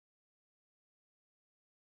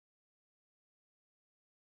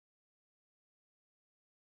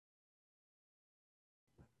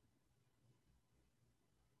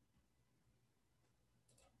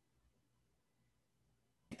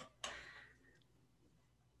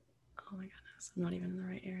Oh my goodness, I'm not even in the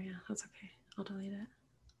right area. That's okay. I'll delete it.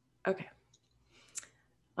 Okay.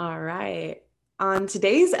 All right. On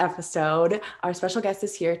today's episode, our special guest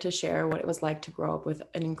is here to share what it was like to grow up with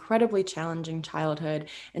an incredibly challenging childhood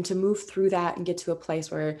and to move through that and get to a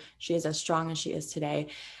place where she is as strong as she is today.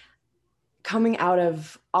 Coming out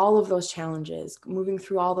of all of those challenges, moving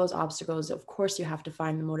through all those obstacles, of course, you have to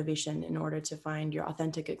find the motivation in order to find your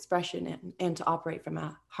authentic expression and to operate from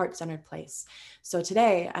a heart-centered place. So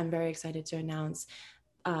today, I'm very excited to announce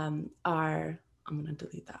I'm going to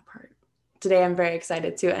delete that part. Today, I'm very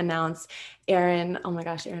excited to announce Erin. Oh my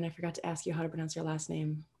gosh, Erin, I forgot to ask you how to pronounce your last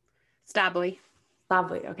name. Stabley.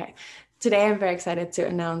 Stabley, okay. Today, I'm very excited to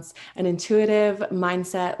announce an intuitive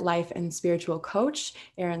mindset, life, and spiritual coach,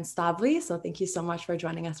 Erin Stabley. So thank you so much for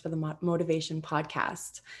joining us for the Motivation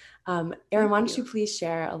Podcast. Erin, why don't you please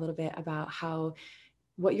share a little bit about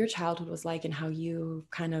what your childhood was like and how you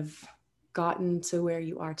kind of gotten to where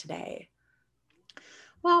you are today?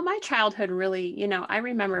 Well, my childhood really, I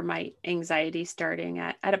remember my anxiety starting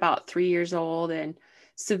at about 3 years old and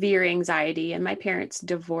severe anxiety. And my parents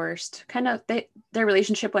divorced. Their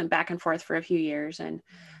relationship went back and forth for a few years. And,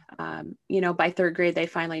 by third grade, they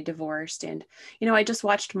finally divorced. And, I just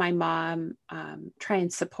watched my mom try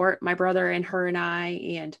and support my brother and her and I.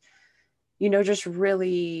 And,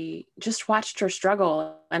 just watched her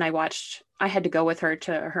struggle. And I had to go with her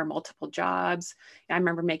to her multiple jobs. I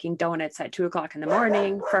remember making donuts at 2:00 in the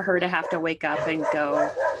morning for her to have to wake up and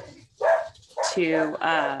go to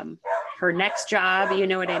her next job. You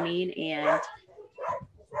know what I mean? And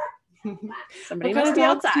somebody must be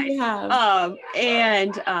outside.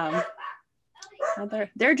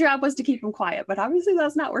 Their job was to keep them quiet, but obviously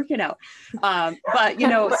that's not working out. So I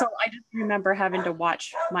just remember having to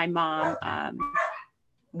watch my mom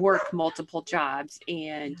work multiple jobs,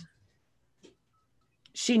 and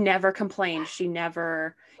she never complained. She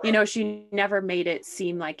never made it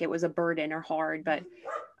seem like it was a burden or hard, but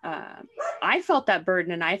I felt that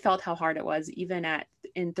burden, and I felt how hard it was even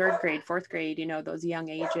in third grade, fourth grade, those young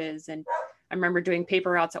ages. And I remember doing paper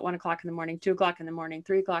routes at 1:00 in the morning, 2:00 in the morning,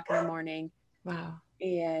 3:00 in the morning. Wow.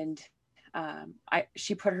 And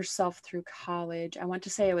she put herself through college. I want to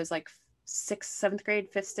say it was like fifth, sixth,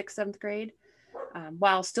 seventh grade,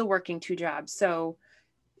 while still working 2 jobs. So,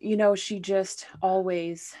 she just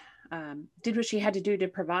always did what she had to do to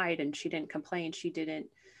provide, and she didn't complain. She didn't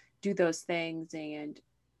do those things. And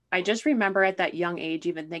I just remember at that young age,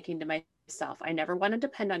 even thinking to myself, I never want to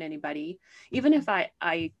depend on anybody. Even if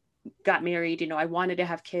I got married, I wanted to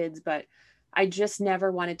have kids, but I just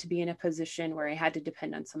never wanted to be in a position where I had to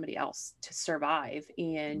depend on somebody else to survive.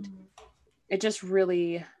 And it just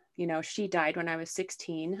really, she died when I was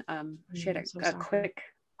 16. She had a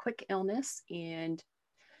quick illness, and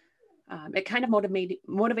it kind of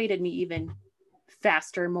motivated me even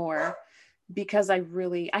faster, more, because I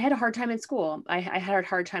had a hard time in school. I had a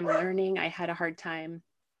hard time learning. I had a hard time,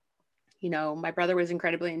 my brother was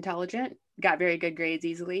incredibly intelligent, got very good grades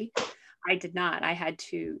easily. I did not. I had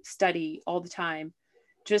to study all the time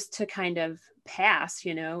just to kind of pass,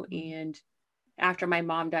 and after my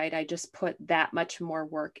mom died, I just put that much more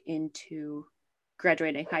work into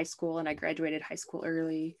graduating high school, and I graduated high school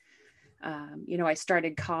early. I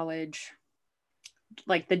started college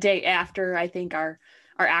like the day after, I think, our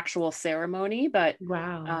actual ceremony, but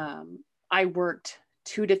wow. I worked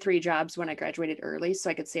 2 to 3 jobs when I graduated early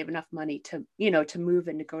so I could save enough money to move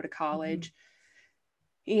and to go to college.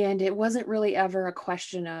 And it wasn't really ever a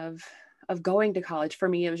question of going to college. For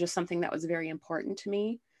me, it was just something that was very important to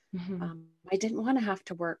me. I didn't want to have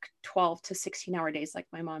to work 12 to 16-hour days like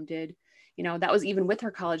my mom did. That was even with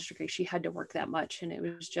her college degree. She had to work that much. And it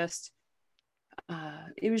was just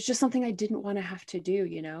something I didn't want to have to do,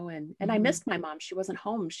 and I missed my mom. She wasn't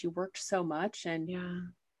home. She worked so much.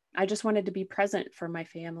 And I just wanted to be present for my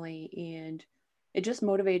family. And it just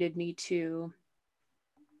motivated me to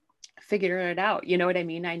figure it out. You know what I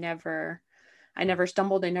mean? I never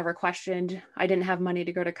stumbled. I never questioned. I didn't have money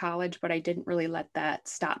to go to college, but I didn't really let that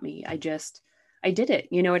stop me. I did it.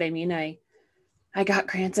 You know what I mean? I got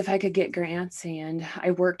grants if I could get grants, and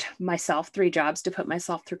I worked myself 3 jobs to put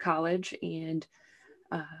myself through college. And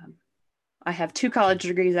I have 2 college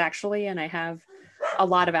degrees actually, and I have a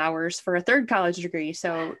lot of hours for a 3rd college degree.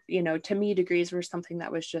 So, to me, degrees were something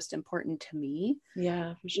that was just important to me.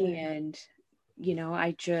 Yeah, for sure. And,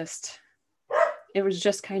 it was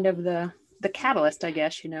just kind of the catalyst, I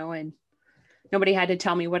guess, and nobody had to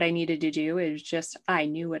tell me what I needed to do. It was just, I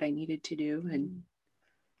knew what I needed to do. And,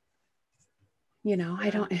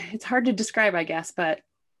 it's hard to describe, I guess, but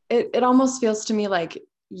it almost feels to me like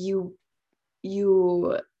you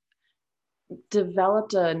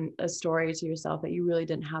developed a story to yourself that you really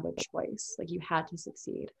didn't have a choice, like you had to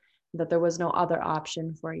succeed, that there was no other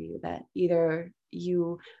option for you, that either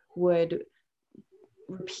you would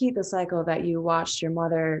repeat the cycle that you watched your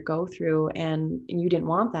mother go through, and you didn't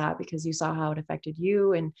want that because you saw how it affected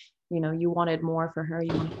you, and you wanted more for her,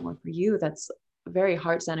 you wanted more for you. That's very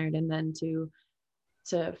heart-centered. And then to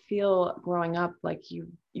feel growing up like you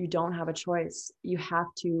don't have a choice, you have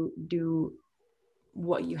to do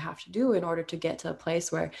what you have to do in order to get to a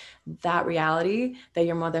place where that reality that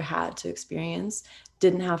your mother had to experience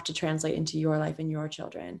didn't have to translate into your life and your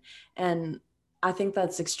children. And I think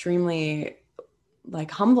that's extremely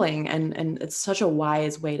like humbling, and it's such a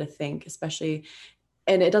wise way to think, especially,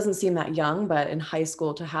 and it doesn't seem that young, but in high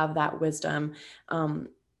school to have that wisdom.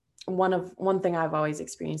 One thing I've always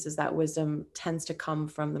experienced is that wisdom tends to come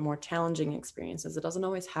from the more challenging experiences. It doesn't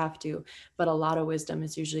always have to, but a lot of wisdom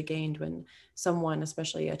is usually gained when someone,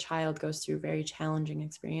 especially a child, goes through very challenging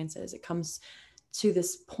experiences. It comes to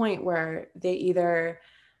this point where they either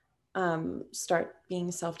start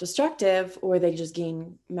being self-destructive, or they just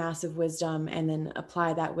gain massive wisdom and then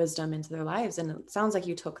apply that wisdom into their lives. And it sounds like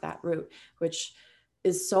you took that route, which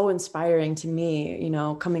is so inspiring to me,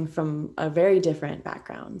 coming from a very different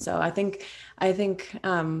background. So I think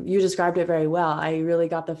you described it very well. I really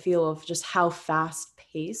got the feel of just how fast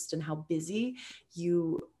paced and how busy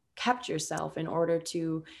you kept yourself in order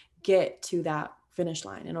to get to that finish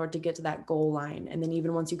line, in order to get to that goal line. And then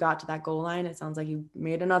even once you got to that goal line, it sounds like you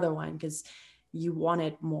made another one because you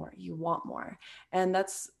wanted more, you want more. And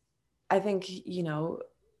I think,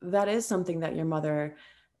 that is something that your mother,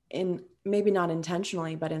 in maybe not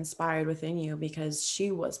intentionally, but inspired within you, because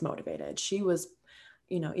she was motivated. She was,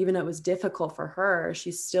 even though it was difficult for her,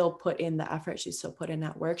 she still put in the effort. She still put in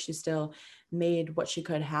that work. She still made what she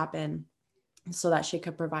could happen so that she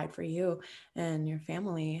could provide for you and your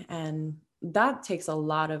family. And that takes a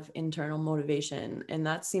lot of internal motivation. And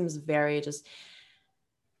that seems very just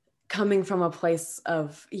coming from a place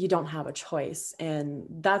of you don't have a choice. And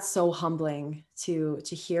that's so humbling to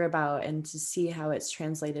hear about, and to see how it's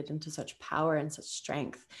translated into such power and such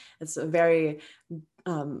strength. It's a very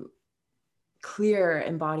clear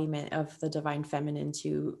embodiment of the divine feminine,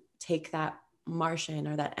 to take that Martian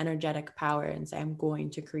or that energetic power and say, I'm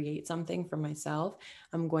going to create something for myself.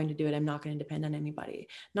 I'm going to do it. I'm not going to depend on anybody.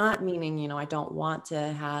 Not meaning, I don't want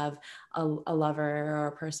to have a lover or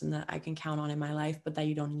a person that I can count on in my life, but that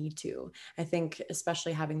you don't need to. I think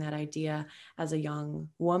especially having that idea as a young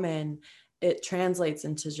woman, it translates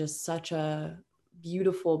into just such a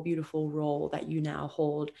beautiful, beautiful role that you now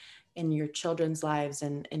hold in your children's lives,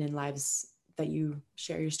 and in lives that you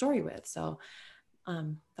share your story with. So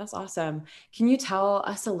that's awesome. Can you tell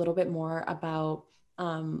us a little bit more about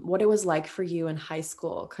what it was like for you in high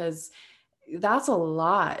school? Because that's a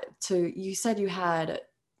lot you said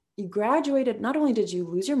you graduated. Not only did you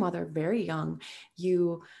lose your mother very young,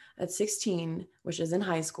 you at 16, which is in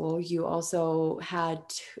high school, you also had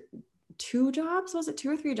two jobs. Was it two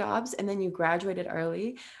or three jobs? And then you graduated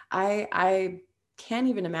early. I can't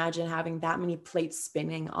even imagine having that many plates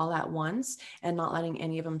spinning all at once and not letting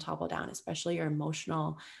any of them topple down, especially your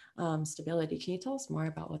emotional stability. Can you tell us more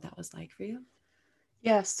about what that was like for you?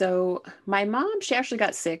 Yeah, so my mom, she actually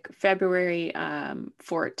got sick February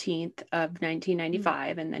 14th of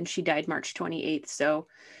 1995, and then she died March 28th. So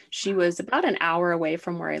she was about an hour away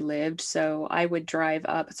from where I lived. So I would drive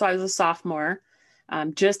up. So I was a sophomore,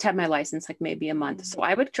 just had my license like maybe a month. So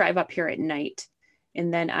I would drive up here at night,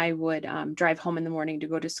 and then I would drive home in the morning to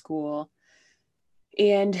go to school.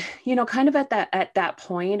 And, kind of at that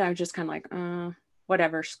point, I was just kind of like,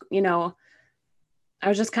 whatever, I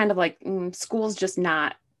was just kind of like, school's just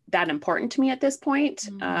not that important to me at this point.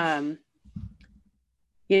 And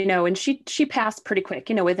she passed pretty quick,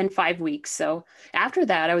 within 5 weeks. So after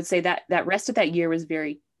that, I would say that rest of that year was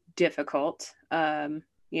very difficult. I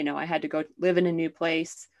had to go live in a new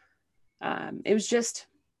place. It was just,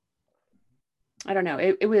 I don't know,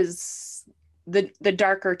 it was the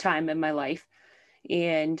darker time in my life.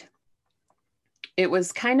 And it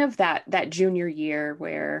was kind of that junior year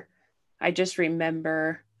where I just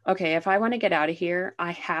remember, okay, if I want to get out of here,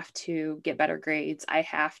 I have to get better grades. I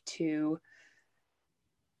have to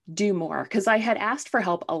do more, because I had asked for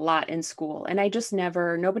help a lot in school, and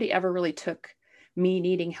nobody ever really took me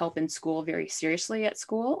needing help in school very seriously at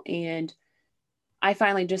school. And I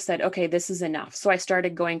finally just said, okay, this is enough. So I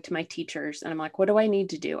started going to my teachers, and I'm like, what do I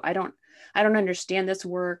need to do? I don't understand this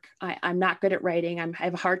work. I'm not good at writing. I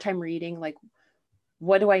have a hard time reading. Like,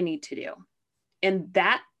 what do I need to do? And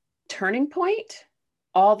that turning point,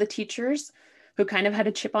 all the teachers who kind of had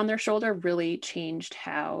a chip on their shoulder really changed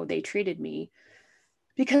how they treated me.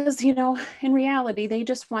 because, in reality, they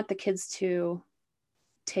just want the kids to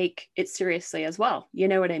take it seriously as well. You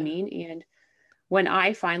know what I Yeah. mean? And when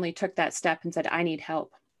I finally took that step and said, I need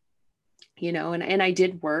help, and I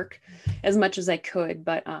did work as much as I could,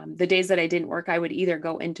 but the days that I didn't work, I would either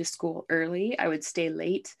go into school early, I would stay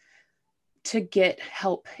late to get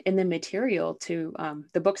help in the material, to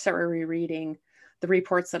the books that we're rereading, the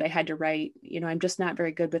reports that I had to write. I'm just not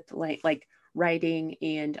very good with like writing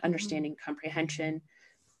and understanding comprehension.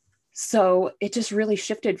 So it just really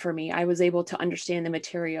shifted for me. I was able to understand the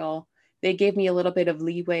material. They gave me a little bit of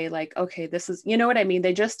leeway, like, okay, this is, you know what I mean?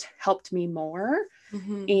 They just helped me more.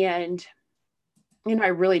 Mm-hmm. And, I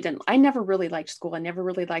never really liked school. I never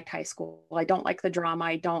really liked high school. I don't like the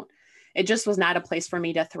drama. It just was not a place for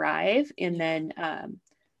me to thrive. And then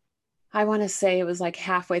I want to say it was like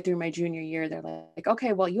halfway through my junior year, they're like,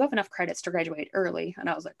 okay, well, you have enough credits to graduate early. And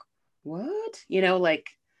I was like, what?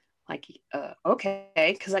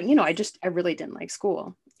 Okay. Cause I really didn't like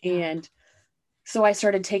school. Yeah. And so I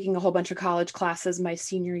started taking a whole bunch of college classes my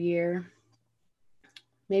senior year,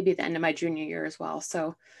 maybe at the end of my junior year as well.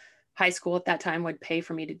 So high school at that time would pay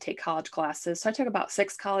for me to take college classes. So I took about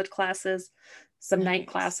 6 college classes, some night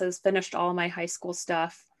classes, finished all my high school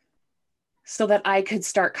stuff so that I could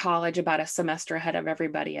start college about a semester ahead of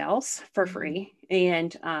everybody else for free.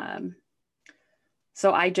 And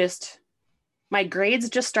so my grades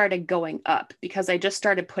just started going up because I just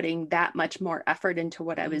started putting that much more effort into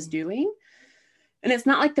what I was doing. And it's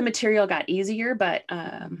not like the material got easier, but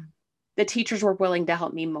the teachers were willing to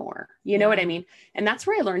help me more. You know what I mean? And that's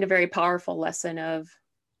where I learned a very powerful lesson of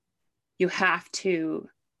you have to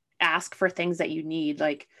ask for things that you need.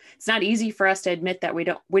 Like, it's not easy for us to admit that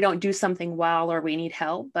we don't do something well or we need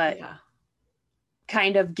help, but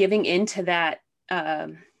kind of giving into that,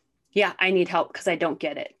 I need help because I don't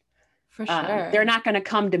get it. For sure. They're not going to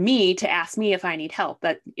come to me to ask me if I need help.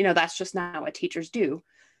 That's just not what teachers do.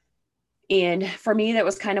 And for me, that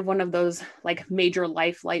was kind of one of those like major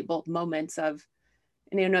life light bulb moments of,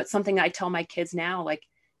 and it's something I tell my kids now, like,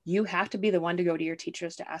 you have to be the one to go to your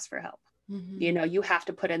teachers to ask for help. You have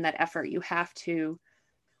to put in that effort. It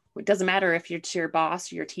doesn't matter if it's your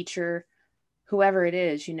boss, your teacher, whoever it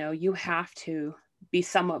is, you have to be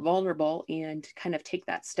somewhat vulnerable and kind of take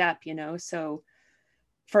that step, So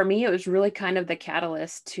for me, it was really kind of the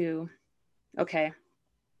catalyst to, okay,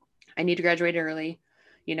 I need to graduate early,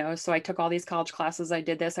 so I took all these college classes. I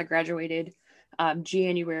did this. I graduated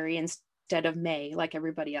January instead of May, like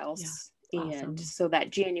everybody else. Yeah. Awesome. And so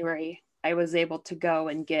that January, I was able to go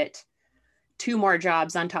and get 2 more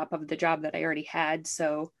jobs on top of the job that I already had.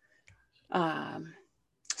 So that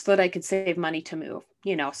I could save money to move,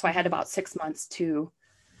 so I had about 6 months to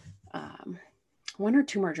 1 or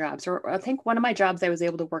 2 more jobs, or I think one of my jobs, I was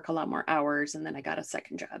able to work a lot more hours, and then I got a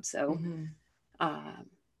second job. So,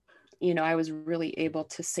 I was really able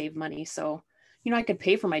to save money. So, I could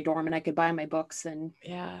pay for my dorm and I could buy my books and.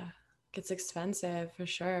 Yeah, it's expensive for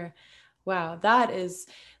sure. Wow.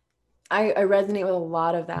 I resonate with a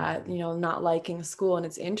lot of that, not liking school. And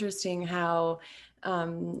it's interesting how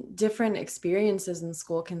different experiences in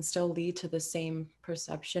school can still lead to the same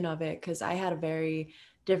perception of it. Because I had a very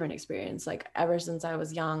different experience. Like, ever since I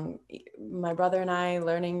was young, my brother and I,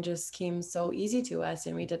 learning just came so easy to us,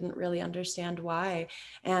 and we didn't really understand why.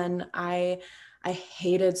 And I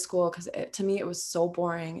hated school because to me it was so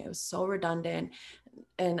boring. It was so redundant.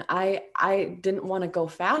 And I didn't want to go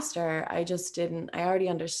faster. I already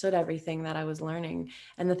understood everything that I was learning.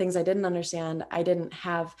 And the things I didn't understand, I didn't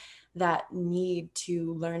have that need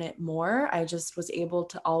to learn it more. I just was able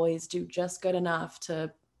to always do just good enough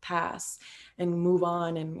to pass and move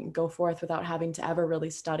on and go forth without having to ever really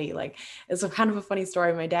study. Like, it's a kind of a funny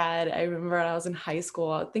story. My dad, I remember when I was in high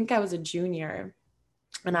school, I think I was a junior,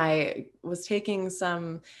 and I was taking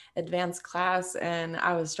some advanced class and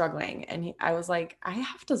I was struggling. And I was like, I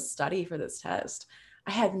have to study for this test.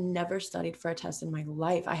 I had never studied for a test in my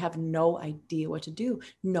life. I have no idea what to do.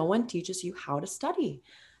 No one teaches you how to study.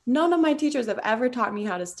 None of my teachers have ever taught me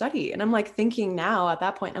how to study. And I'm like thinking now at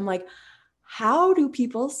that point, I'm like, how do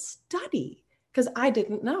people study? Because I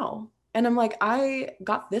didn't know. And I'm like, I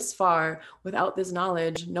got this far without this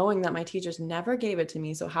knowledge, knowing that my teachers never gave it to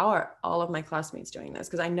me. So how are all of my classmates doing this?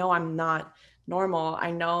 Because I know I'm not normal.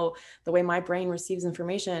 I know the way my brain receives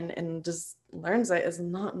information and just learns it is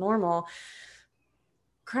not normal.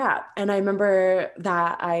 Crap. And I remember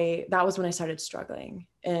that was when I started struggling.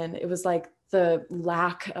 And it was like the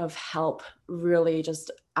lack of help really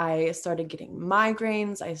I started getting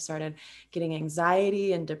migraines. I started getting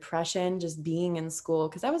anxiety and depression just being in school,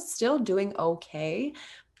 because I was still doing okay,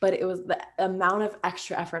 but it was the amount of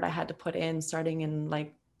extra effort I had to put in starting in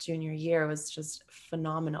like junior year was just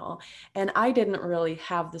phenomenal. And I didn't really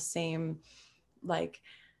have the same, like,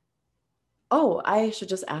 oh, I should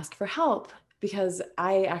just ask for help, because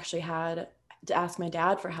I actually had to ask my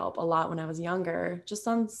dad for help a lot when I was younger, just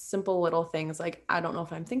on simple little things like, I don't know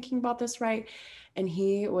if I'm thinking about this right. And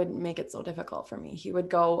he would make it so difficult for me. He would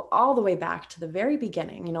go all the way back to the very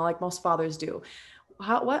beginning, like most fathers do.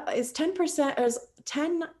 What is 10%, is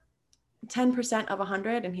 10% of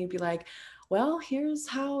 100? And he'd be like, well, here's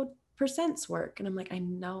how percents work. And I'm like, I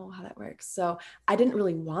know how that works. So I didn't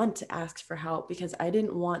really want to ask for help because I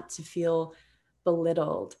didn't want to feel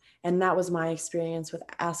belittled. And that was my experience with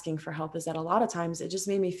asking for help, is that a lot of times it just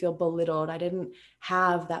made me feel belittled. I didn't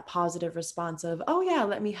have that positive response of, oh yeah,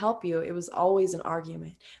 let me help you. It was always an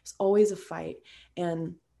argument. It was always a fight.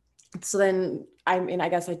 And so then, I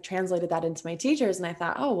guess I translated that into my teachers, and I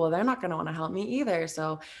thought, oh, well, they're not going to want to help me either.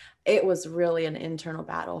 So it was really an internal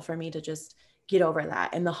battle for me to just get over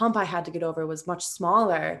that. And the hump I had to get over was much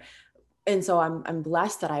smaller. And so I'm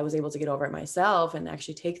blessed that I was able to get over it myself and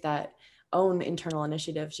actually take that own internal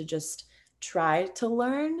initiative to just try to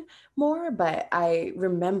learn more. But I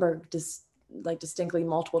remember just like distinctly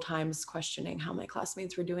multiple times questioning how my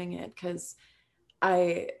classmates were doing it, because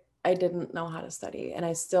I I didn't know how to study. And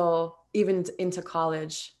I still, even into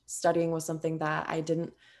college, studying was something that I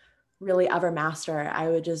didn't really ever master. I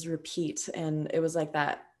would just repeat. And it was like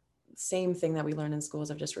that same thing that we learn in schools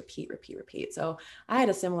of just repeat, repeat, repeat. So I had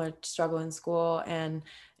a similar struggle in school, and,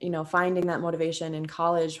 finding that motivation in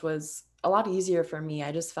college was a lot easier for me.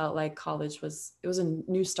 I just felt like college it was a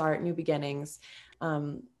new start, new beginnings.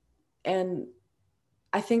 And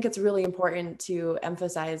I think it's really important to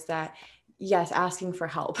emphasize that, yes, asking for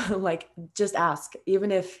help, like just ask,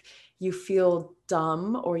 even if you feel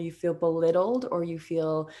dumb or you feel belittled or you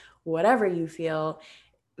feel whatever you feel,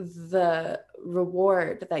 the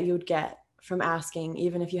reward that you would get from asking,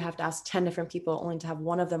 even if you have to ask 10 different people only to have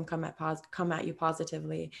one of them come at you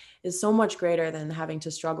positively, is so much greater than having to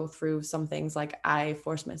struggle through some things like I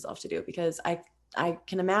forced myself to do. Because I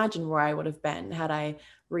can imagine where I would have been had I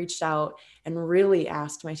reached out and really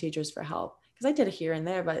asked my teachers for help, because I did it here and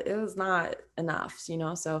there, but it was not enough.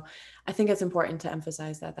 So I think it's important to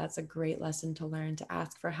emphasize that that's a great lesson to learn, to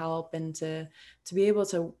ask for help, and to be able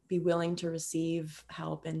to be willing to receive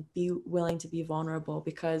help and be willing to be vulnerable.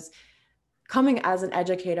 Because coming as an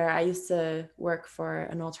educator, I used to work for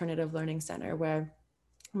an alternative learning center where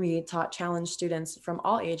we taught challenge students from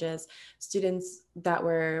all ages, students that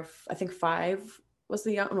were, I think four was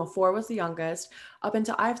the youngest, up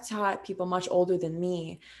until I've taught people much older than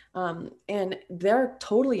me. And they're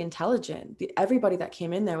totally intelligent. Everybody that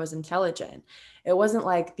came in there was intelligent. It wasn't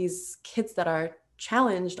like these kids that are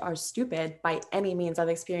challenged are stupid by any means. I've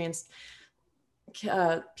experienced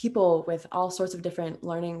people with all sorts of different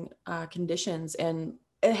learning conditions, and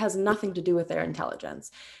it has nothing to do with their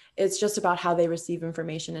intelligence. It's just about how they receive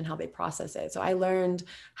information and how they process it. So I learned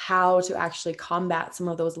how to actually combat some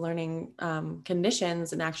of those learning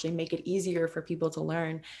conditions and actually make it easier for people to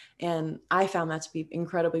learn. And I found that to be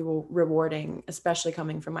incredibly rewarding, especially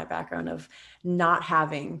coming from my background of not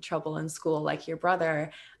having trouble in school like your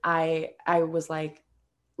brother. I was like,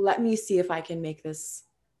 let me see if I can make this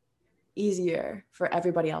easier for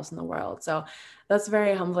everybody else in the world. So that's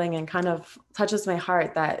very humbling and kind of touches my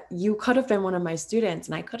heart that you could have been one of my students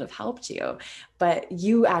and I could have helped you, but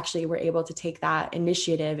you actually were able to take that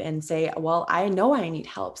initiative and say, well, I know I need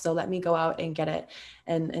help, so let me go out and get it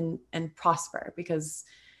and prosper, because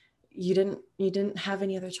you didn't have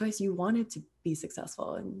any other choice. You wanted to be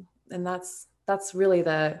successful. And that's really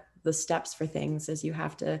the steps for things, is you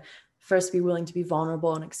have to first be willing to be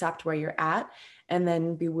vulnerable and accept where you're at, and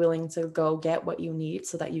then be willing to go get what you need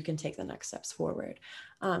so that you can take the next steps forward.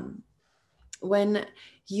 When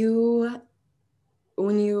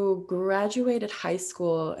you graduated high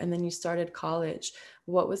school and then you started college,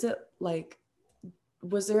 what was it like?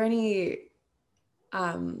 Was there any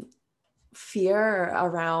fear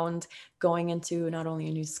around going into not only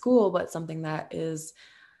a new school, but something that is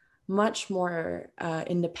much more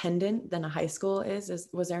independent than a high school is?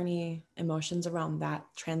 Was there any emotions around that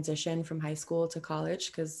transition from high school to college?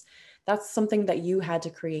 Because that's something that you had to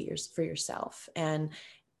create for yourself, and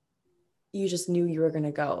you just knew you were going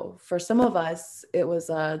to go. For some of us, it was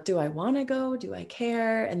do I want to go? Do I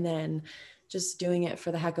care? And then just doing it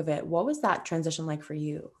for the heck of it. What was that transition like for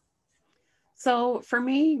you? So for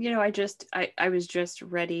me, I was just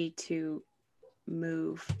ready to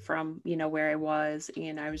move from, where I was,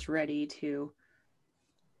 and I was ready to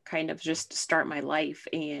kind of just start my life.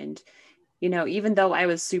 And, even though I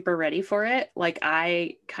was super ready for it, like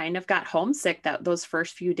I kind of got homesick those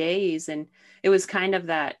first few days. And it was kind of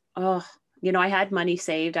that, oh, you know, I had money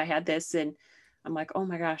saved, I had this, and I'm like, oh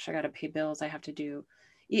my gosh, I got to pay bills. I have to do,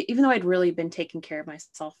 even though I'd really been taking care of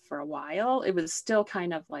myself for a while, it was still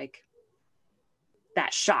kind of like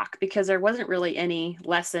that shock because there wasn't really any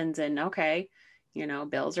lessons in, okay, you know,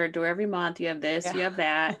 bills are due every month. You have this, you have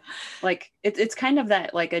that. Like it's kind of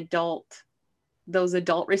that like those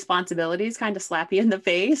adult responsibilities kind of slap you in the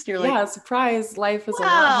face. You're like, surprise, life is a lot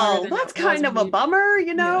harder well, than that's it was kind of when a you, bummer,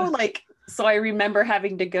 you know, yeah. like, so I remember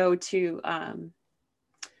having to go to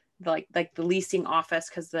like the leasing office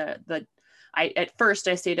because I at first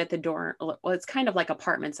I stayed at the dorm. Well, it's kind of like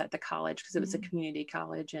apartments at the college because it was a community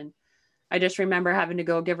college, and I just remember having to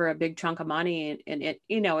go give her a big chunk of money, and it,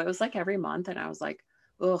 you know, it was like every month, and I was like,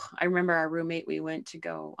 oh, I remember our roommate. We went to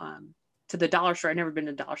go to the dollar store. I'd never been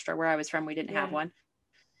to the dollar store where I was from. We didn't have one,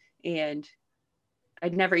 and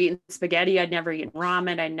I'd never eaten spaghetti. I'd never eaten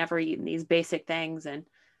ramen. I'd never eaten these basic things, and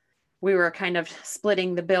we were kind of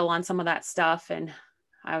splitting the bill on some of that stuff, and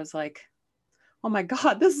I was like, oh my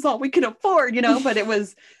God, this is all we can afford, you know, but it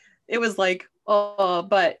was like, oh,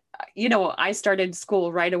 but you know, I started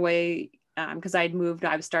school right away because I'd moved,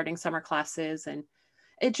 I was starting summer classes, and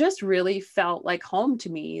it just really felt like home to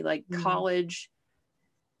me, like college,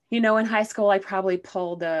 you know, in high school, I probably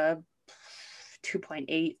pulled a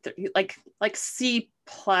 2.8, like C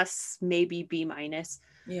plus, maybe B minus.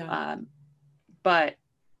 But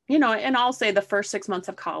you know, and I'll say the first 6 months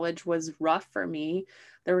of college was rough for me.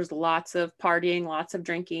 There was lots of partying, lots of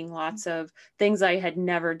drinking, lots of things I had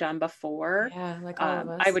never done before. Yeah, like all of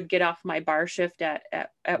us. I would get off my bar shift at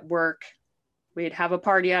work. We'd have a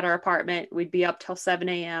party at our apartment. We'd be up till 7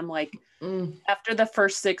 a.m. Like after the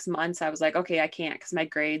first 6 months, I was like, okay, I can't, because my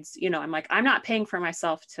grades, you know, I'm like, I'm not paying for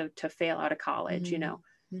myself to fail out of college, you know?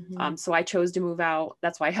 So I chose to move out.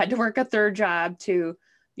 That's why I had to work a third job to,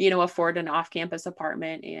 you know, afford an off-campus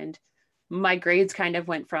apartment. And my grades kind of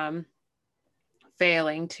went from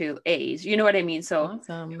failing to A's, you know what I mean? So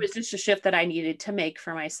it was just a shift that I needed to make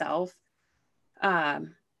for myself.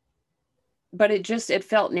 But it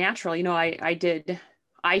felt natural. You know,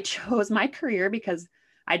 I chose my career because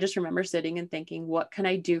I just remember sitting and thinking, what can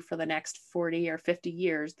I do for the next 40 or 50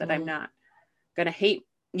 years that I'm not going to hate,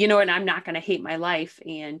 you know, and I'm not going to hate my life.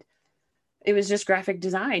 And it was just graphic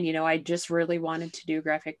design. You know, I just really wanted to do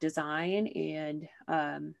graphic design, and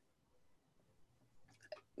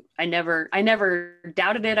I never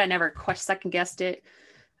doubted it. I never second guessed it.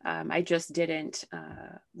 I just didn't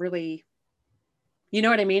really, you know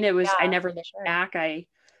what I mean? It was, I never looked back. I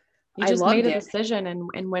just loved made a it. decision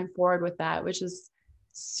and went forward with that, which is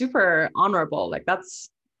super honorable. Like that's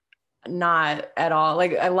not at all,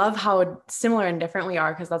 like, I love how similar and different we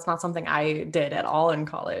are, because that's not something I did at all in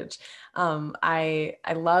college. I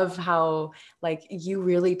love how like you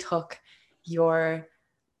really took your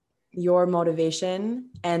motivation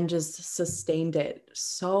and just sustained it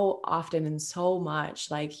so often and so much,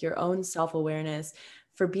 like your own self-awareness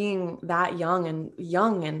for being that young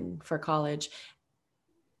and for college.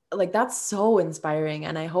 Like that's so inspiring.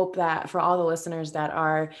 And I hope that for all the listeners that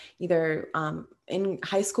are either in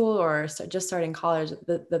high school or just starting college,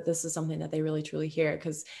 that this is something that they really truly hear.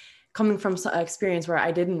 Because coming from an experience where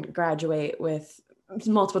I didn't graduate with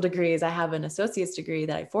multiple degrees, I have an associate's degree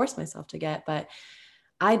that I forced myself to get, but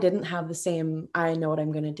I didn't have the same, I know what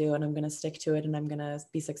I'm going to do and I'm going to stick to it and I'm going to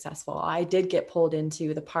be successful. I did get pulled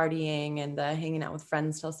into the partying and the hanging out with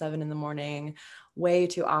friends till 7 a.m. way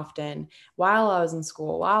too often while I was in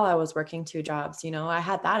school, while I was working 2 jobs. You know, I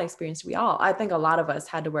had that experience. I think a lot of us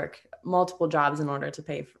had to work multiple jobs in order to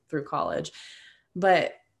pay through college,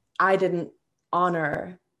 but I didn't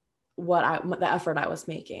honor the effort I was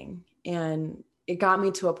making. And it got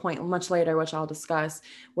me to a point much later, which I'll discuss,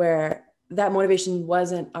 where that motivation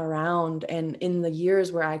wasn't around. And in the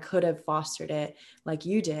years where I could have fostered it like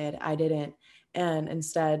you did, I didn't. And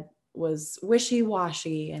instead was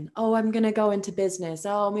wishy-washy and, oh, I'm going to go into business.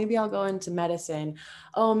 Oh, maybe I'll go into medicine.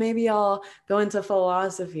 Oh, maybe I'll go into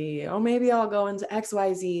philosophy. Oh, maybe I'll go into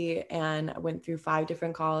XYZ. And I went through 5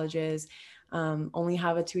 different colleges, only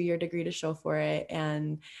have a 2-year degree to show for it.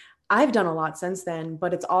 And I've done a lot since then,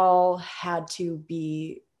 but it's all had to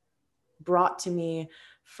be brought to me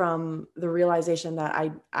from the realization that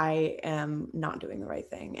I am not doing the right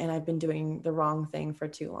thing and I've been doing the wrong thing for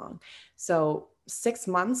too long. So 6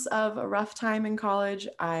 months of a rough time in college,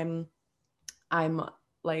 I'm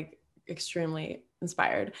like extremely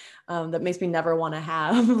inspired. That makes me never want to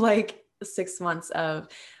have like 6 months of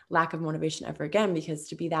lack of motivation ever again, because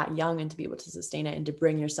to be that young and to be able to sustain it and to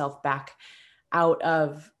bring yourself back out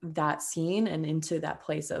of that scene and into that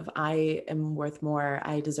place of I am worth more,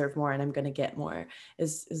 I deserve more, and I'm going to get more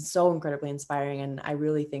is so incredibly inspiring. And I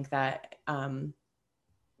really think that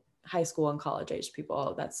high school and college age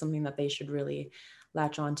people, that's something that they should really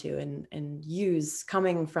latch onto and use,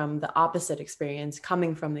 coming from the opposite experience,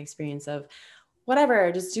 coming from the experience of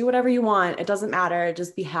whatever, just do whatever you want. It doesn't matter.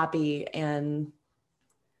 Just be happy. And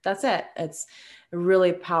that's it. It's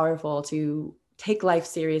really powerful to take life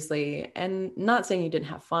seriously, and not saying you didn't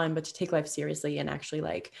have fun, but to take life seriously and actually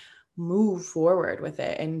like move forward with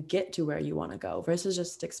it and get to where you want to go, versus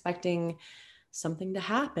just expecting something to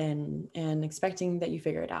happen and expecting that you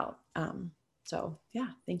figure it out. So yeah,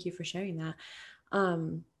 thank you for sharing that.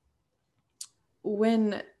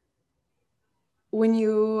 When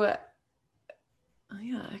you,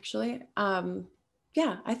 yeah, actually,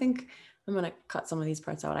 yeah, I think I'm going to cut some of these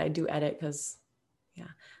parts out. I do edit because, yeah.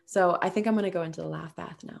 So I think I'm going to go into the laugh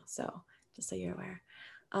bath now. So just so you're aware.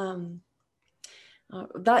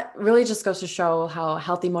 That really just goes to show how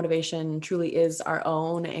healthy motivation truly is our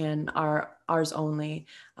own and ours only.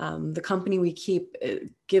 The company we keep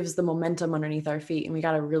gives the momentum underneath our feet, and we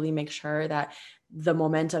got to really make sure that the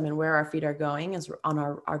momentum and where our feet are going is on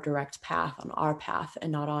our direct path, on our path,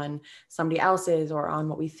 and not on somebody else's or on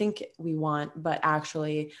what we think we want, but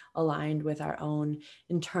actually aligned with our own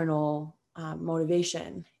internal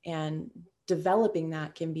motivation. And developing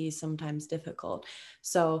that can be sometimes difficult.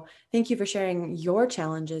 So thank you for sharing your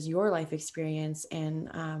challenges, your life experience,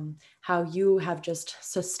 and how you have just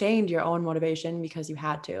sustained your own motivation because you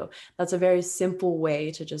had to. That's a very simple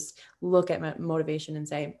way to just look at motivation and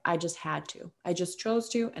say, I just had to. I just chose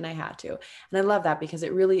to, and I had to. And I love that because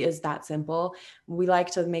it really is that simple. We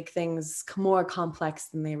like to make things more complex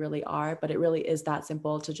than they really are, but it really is that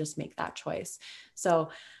simple to just make that choice. So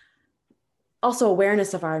also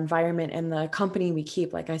awareness of our environment and the company we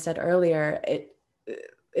keep, like I said earlier, it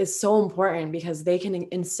is so important because they can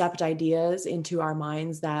incept ideas into our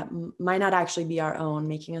minds that might not actually be our own,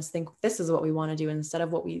 making us think this is what we want to do instead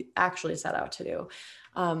of what we actually set out to do.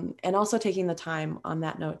 And also taking the time, on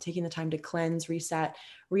that note, taking the time to cleanse, reset,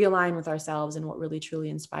 realign with ourselves and what really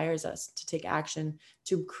truly inspires us to take action,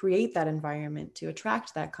 to create that environment, to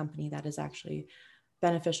attract that company that is actually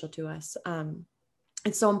beneficial to us.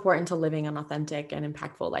 It's so important to living an authentic and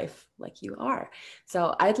impactful life like you are.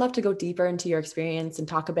 So I'd love to go deeper into your experience and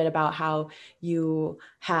talk a bit about how you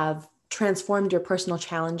have transformed your personal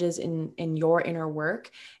challenges in your inner work,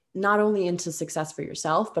 not only into success for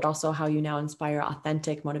yourself, but also how you now inspire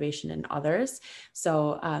authentic motivation in others.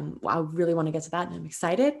 So I really want to get to that, and I'm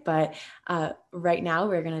excited. But right now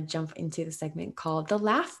we're going to jump into the segment called the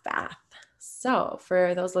Laugh Bath. So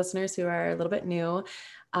for those listeners who are a little bit new,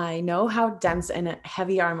 I know how dense and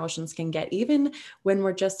heavy our emotions can get, even when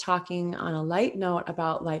we're just talking on a light note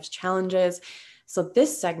about life's challenges. So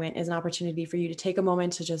this segment is an opportunity for you to take a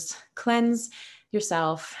moment to just cleanse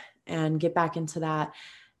yourself and get back into that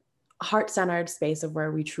heart-centered space of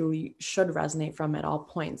where we truly should resonate from at all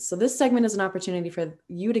points. So this segment is an opportunity for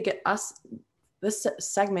you to get us. This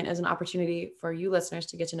segment is an opportunity for you listeners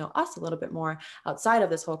to get to know us a little bit more outside of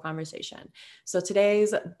this whole conversation. So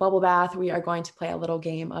today's bubble bath, we are going to play a little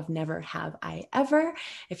game of Never Have I Ever.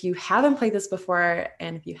 If you haven't played this before,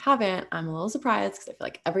 and if you haven't, I'm a little surprised because I feel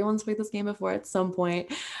like everyone's played this game before at some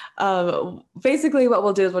point. Basically what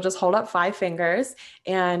we'll do is we'll just hold up 5 fingers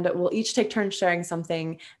and we'll each take turns sharing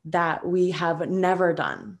something that we have never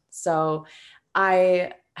done. So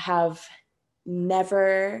I have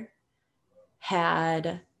never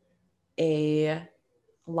had a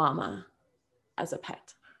llama as a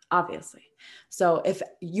pet, obviously. So if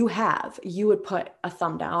you have, you would put a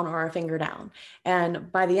thumb down or a finger down.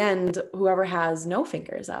 And by the end, whoever has no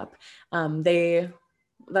fingers up,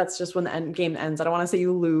 that's just when the game ends. I don't want to say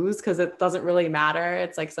you lose because it doesn't really matter.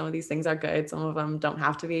 It's like some of these things are good, some of them don't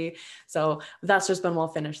have to be. So that's just when we'll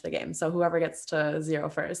finish the game. So whoever gets to 0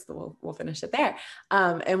 first, we'll finish it there.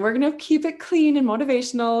 And we're going to keep it clean and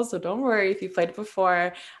motivational. So don't worry if you played it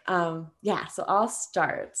before. Yeah, so I'll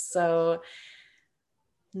start. So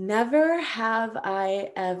never have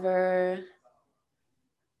I ever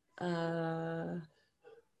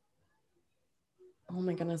oh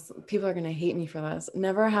my goodness, people are going to hate me for this.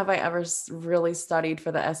 Never have I ever really studied for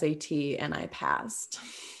the SAT and I passed.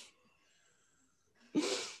 I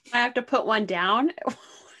have to put one down.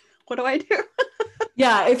 What do I do?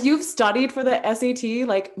 Yeah, if you've studied for the SAT,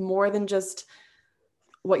 like more than just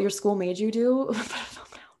what your school made you do,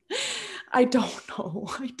 I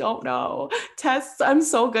don't know. Tests, I'm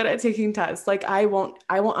so good at taking tests. Like I won't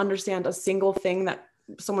understand a single thing that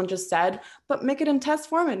someone just said, but make it in test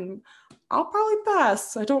form and I'll probably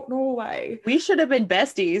pass. I don't know why. We should have been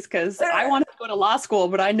besties because I wanted to go to law school,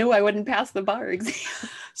 but I knew I wouldn't pass the bar exam.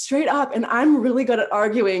 Straight up. And I'm really good at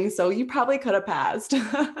arguing, so you probably could have passed.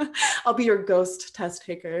 I'll be your ghost test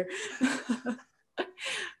taker.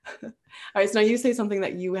 right, so now you say something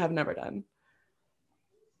that you have never done.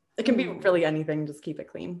 It can be really anything, just keep it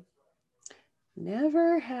clean.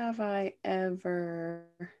 Never have I ever.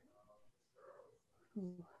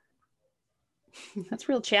 That's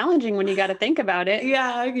real challenging when you got to think about it.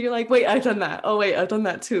 Yeah, you're like, wait, I've done that. Oh, wait, I've done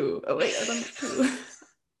that too. Oh, wait, I've done that too.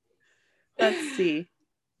 Let's see.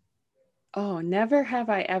 Oh, never have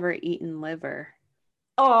I ever eaten liver.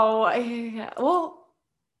 Oh, well,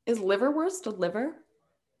 is liverwurst a liver?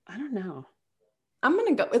 I don't know. I'm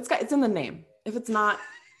gonna go. It's in the name. If it's not,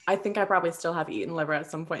 I think I probably still have eaten liver at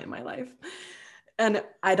some point in my life, and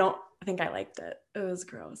I don't think I liked it. It was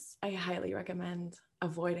gross. I highly recommend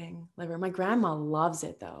avoiding liver. My grandma loves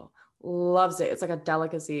it though. Loves it. It's like a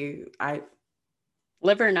delicacy.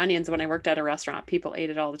 Liver and onions. When I worked at a restaurant, people ate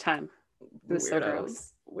it all the time. It was weirdos, so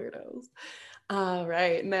gross. Weirdos. All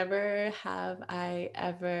right. Never have I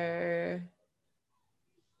ever.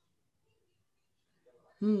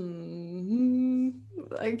 I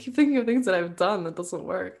keep thinking of things that I've done that doesn't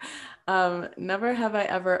work. Never have I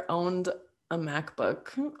ever owned a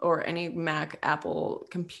MacBook or any Mac Apple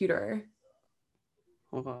computer.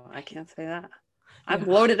 Oh, I can't say that. I've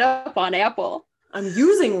loaded up on Apple. I'm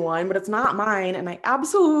using one, but it's not mine. And I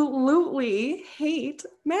absolutely hate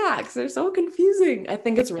Macs. They're so confusing. I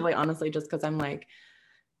think it's really honestly just because I'm like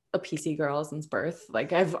a PC girl since birth.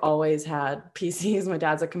 Like I've always had PCs. My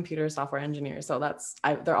dad's a computer software engineer. So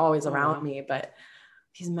they're always around me. But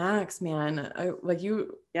these Macs, man,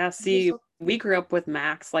 Yeah, see, we grew up with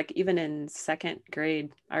Macs. Like even in second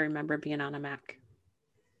grade, I remember being on a Mac.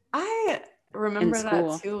 I remember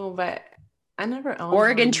that too, but I never owned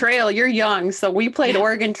Oregon one. Trail. You're young, so we played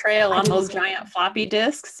Oregon Trail on those giant floppy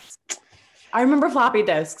disks. I remember floppy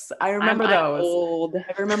disks. I remember those. Old.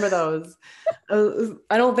 I remember those.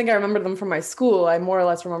 I don't think I remember them from my school. I more or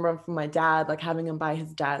less remember them from my dad, like having them by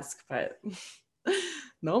his desk. But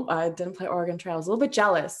nope, I didn't play Oregon Trail. I was a little bit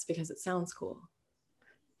jealous because it sounds cool.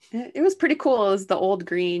 It was pretty cool. It was the old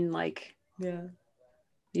green, like you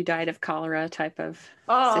died of cholera type of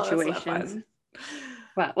situations.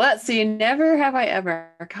 But let's see. Never have I ever.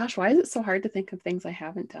 Gosh, why is it so hard to think of things I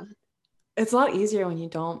haven't done? It's a lot easier when you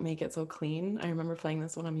don't make it so clean. I remember playing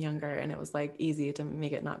this when I'm younger and it was like easy to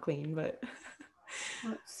make it not clean, but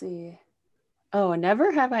let's see. Oh,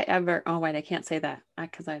 never have I ever. Oh, wait, I can't say that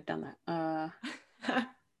because I've done that. I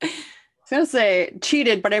was gonna say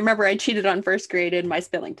cheated, but I remember I cheated on first grade in my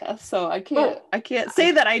spelling test, so I can't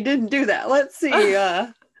say that I didn't do that. Let's see.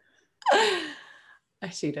 I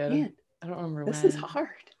cheated. Man, I don't remember this when. Is hard.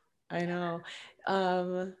 I know.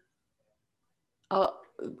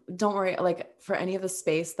 Don't worry. Like for any of the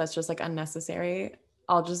space that's just like unnecessary,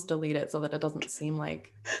 I'll just delete it so that it doesn't seem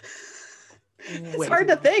like. It's hard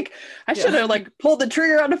to think. I should have like pulled the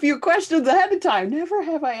trigger on a few questions ahead of time. Never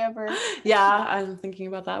have I ever. Yeah, I'm thinking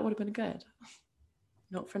about that. Would have been good.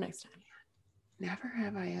 Note for next time. Never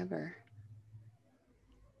have I ever.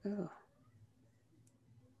 Oh.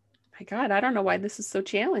 My God, I don't know why this is so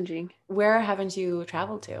challenging. Where haven't you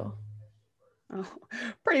traveled to? Oh,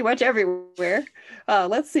 pretty much everywhere.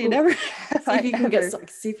 Let's see. Never have I ever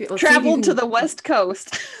traveled to the West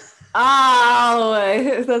Coast.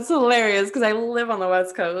 Oh, that's hilarious because I live on the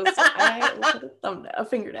West Coast. I put a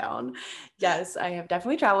finger down. Yes, I have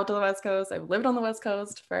definitely traveled to the West Coast. I've lived on the West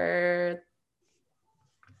Coast for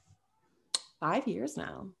 5 years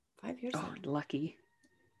now. 5 years now. Lucky.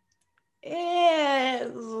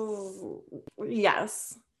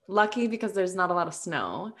 Yes, lucky because there's not a lot of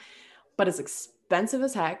snow, but it's expensive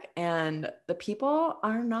as heck, and the people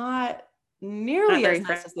are not nearly as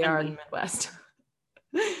nice as they are in the Midwest.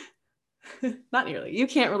 Not nearly. You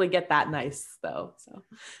can't really get that nice though. So,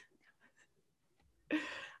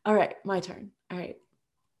 all right, my turn. All right.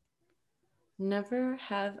 Never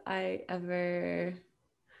have I ever.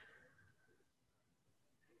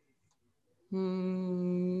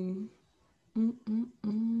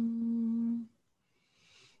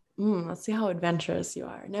 Let's see how adventurous you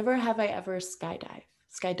are. Never have I ever skydived.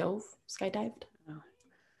 Skydived? No.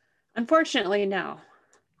 Unfortunately, no.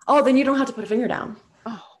 Oh, then you don't have to put a finger down.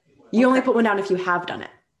 Oh. You only put one down if you have done it.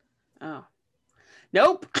 Oh.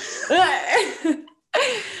 Nope.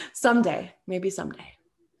 Someday. Maybe someday.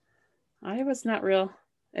 I was not real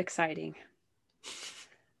exciting.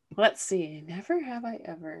 Let's see. Never have I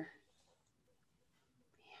ever.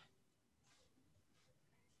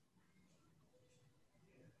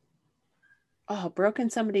 Oh, broken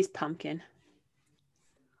somebody's pumpkin.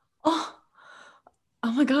 Oh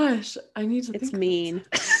my gosh. I need to think. It's mean.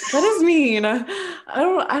 That is mean.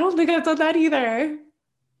 I don't think I've done that either.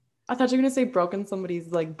 I thought you were gonna say broken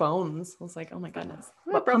somebody's like bones. I was like, oh my goodness.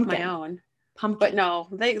 I broke my own. Pumpkin. But no,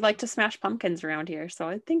 they like to smash pumpkins around here, so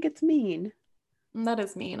I think it's mean. That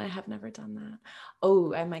is mean. I have never done that.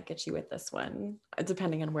 Oh, I might get you with this one,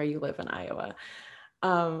 depending on where you live in Iowa.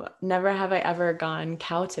 Never have I ever gone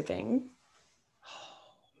cow tipping.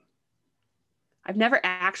 I've never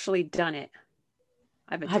actually done it.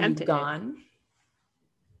 I've Have you attempted it. gone?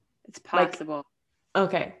 It's possible.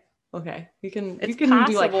 Okay. You can It's do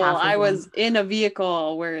like possible half of I was one. in a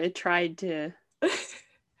vehicle where it tried to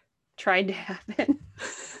happen.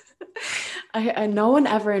 No one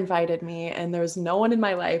ever invited me, and there was no one in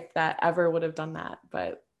my life that ever would have done that.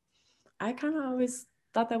 But I kind of always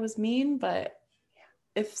thought that was mean. But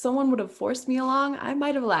if someone would have forced me along, I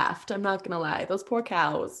might have laughed. I'm not gonna lie, those poor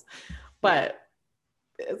cows. But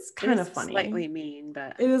it's kind of funny. Slightly mean,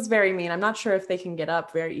 but it is very mean. I'm not sure if they can get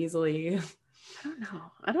up very easily. I don't know.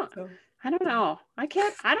 I don't know. I don't know.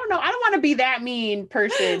 I don't want to be that mean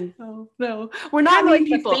person. No, we're not mean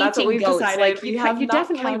people. That's what we've decided. Like you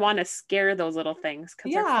definitely want to scare those little things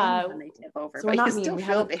because they're fun when they tip over. So we're not mean. We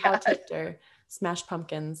haven't cow tipped or smashed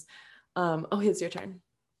pumpkins. It's your turn.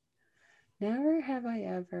 Never have I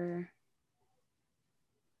ever.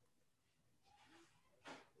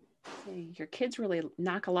 Your kids really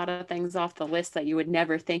knock a lot of things off the list that you would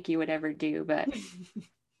never think you would ever do, but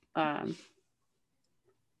man,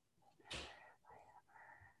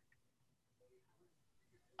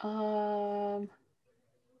 I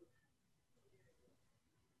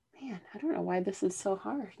don't know why this is so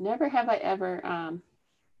hard. Never have I ever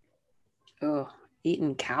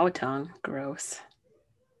eaten cow tongue. Gross.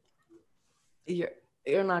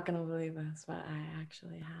 You're not gonna believe this, but I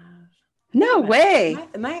actually have. No way.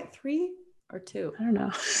 Am I at 3 or 2? I don't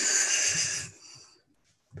know.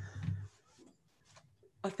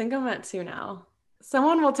 I think I'm at 2 now.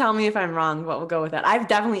 Someone will tell me if I'm wrong, but we'll go with that. I've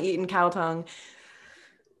definitely eaten cow tongue.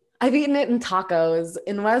 I've eaten it in tacos.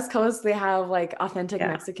 In West Coast, they have like authentic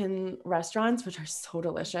Mexican restaurants, which are so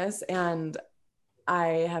delicious. And I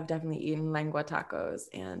have definitely eaten lengua tacos,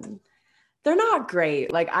 and they're not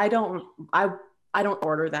great. Like I don't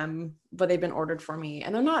order them, but they've been ordered for me,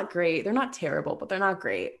 and they're not great. They're not terrible, but they're not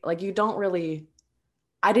great. Like I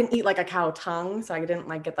didn't eat like a cow tongue, so I didn't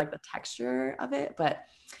like get like the texture of it. But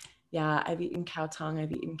yeah, I've eaten cow tongue.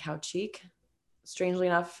 I've eaten cow cheek. Strangely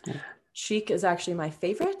enough, cheek is actually my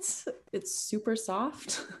favorite. It's super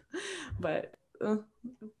soft, but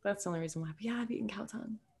that's the only reason why. But yeah, I've eaten cow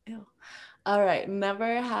tongue. Ew. All right.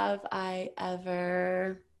 Never have I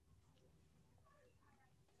ever.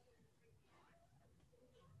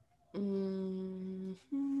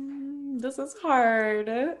 This is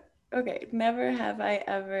hard. Okay. Never have I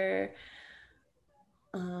ever.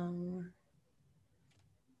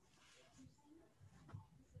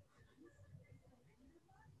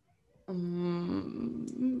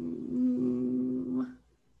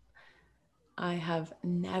 I have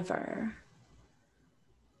never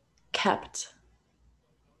kept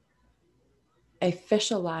a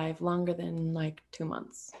fish alive longer than like 2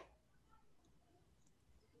 months.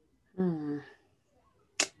 Trying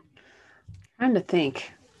to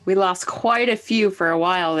think. We lost quite a few for a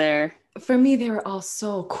while there. For me, they were all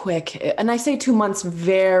so quick. And I say 2 months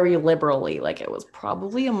very liberally, like it was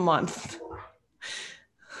probably a month.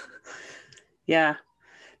 Yeah.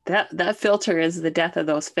 That filter is the death of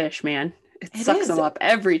those fish, man. It sucks them up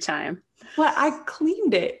every time. Well, I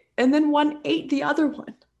cleaned it, and then one ate the other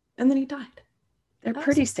one, and then he died. They're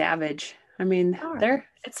pretty savage. I mean,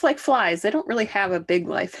 it's like flies. They don't really have a big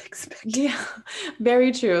life expectancy. Yeah,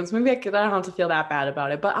 very true. So maybe I don't have to feel that bad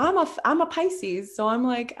about it. But I'm a Pisces, so I'm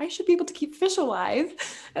like, I should be able to keep fish alive,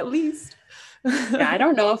 at least. Yeah, I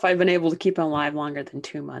don't know if I've been able to keep them alive longer than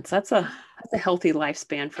 2 months. That's a healthy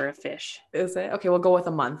lifespan for a fish. Is it? Okay, we'll go with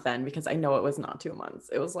a month then, because I know it was not 2 months.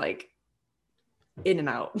 It was like in and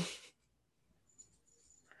out.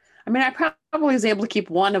 I mean, I probably was able to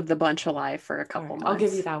keep one of the bunch alive for a couple months. I'll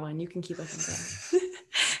give you that one. You can keep it.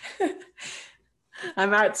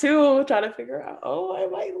 I'm at 2 trying to figure out, I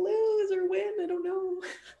might lose or win. I don't know.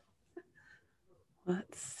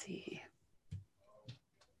 Let's see.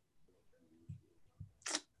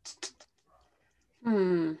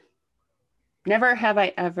 Never have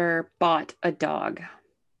I ever bought a dog.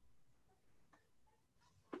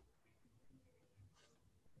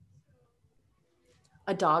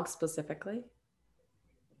 A dog specifically?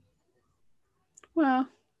 Well,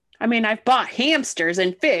 I mean, I've bought hamsters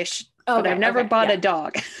and fish, but I've never bought a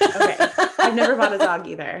dog. Okay. I've never bought a dog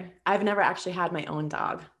either. I've never actually had my own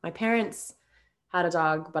dog. My parents had a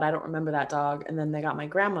dog, but I don't remember that dog. And then they got my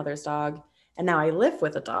grandmother's dog. And now I live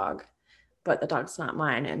with a dog, but the dog's not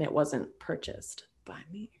mine, and it wasn't purchased by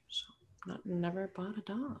me. So never bought a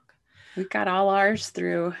dog. We got all ours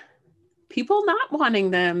through people not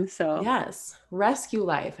wanting them. So Yes, rescue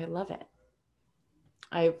life. I love it.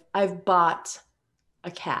 I've bought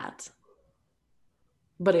a cat,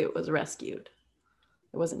 but it was rescued.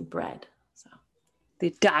 It wasn't bred. So, the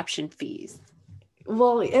adoption fees.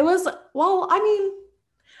 well, I mean,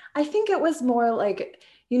 I think it was more like,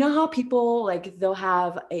 you know how people like they'll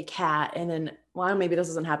have a cat and then, well, maybe this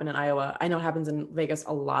doesn't happen in Iowa. I know it happens in Vegas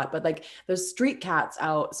a lot, but like there's street cats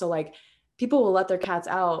out. So like people will let their cats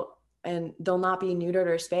out and they'll not be neutered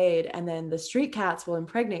or spayed. And then the street cats will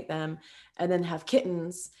impregnate them and then have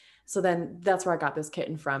kittens. So then that's where I got this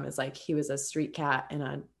kitten from, is like he was a street cat and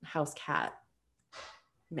a house cat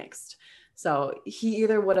mixed. So he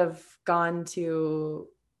either would have gone to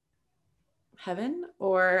heaven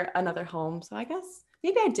or another home. So I guess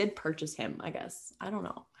maybe I did purchase him, I guess. I don't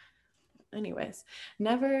know. Anyways,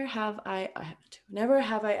 never have I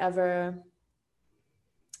ever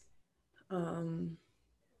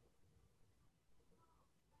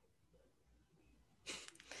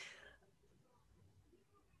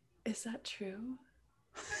is that true?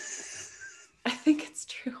 I think it's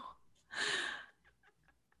true.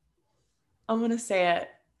 I'm going to say it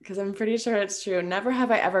because I'm pretty sure it's true. Never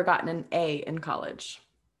have I ever gotten an A in college.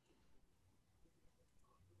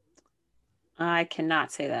 I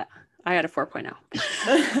cannot say that. I got a 4.0.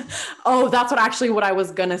 Oh, that's what I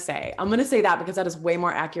was going to say. I'm going to say that because that is way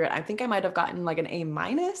more accurate. I think I might have gotten like an A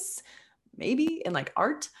minus, maybe in like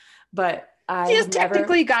art, but I just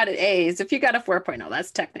technically got an A's. If you got a 4.0, that's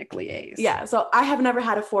technically A's. Yeah. So I have never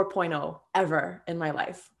had a 4.0 ever in my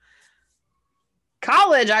life.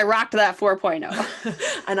 College, I rocked that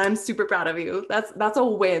 4.0. And I'm super proud of you. That's a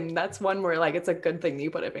win. That's one where like it's a good thing that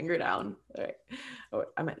you put a finger down. All right. Oh,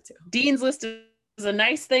 I meant to. Dean's List is a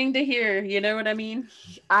nice thing to hear. You know what I mean?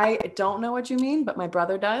 I don't know what you mean, but my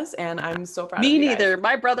brother does, and I'm so proud of you. Me guys. neither.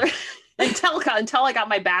 My brother until I got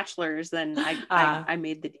my bachelor's, then I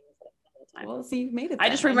made the Dean's List. Well, see, you made it. I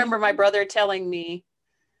just remember my brother telling me,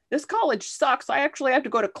 "This college sucks. I actually have to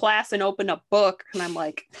go to class and open a book," and I'm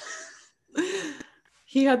like.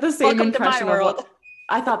 He had the same impression of what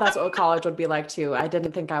I thought that's what college would be like too. I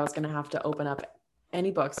didn't think I was going to have to open up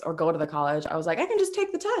any books or go to the college. I was like, I can just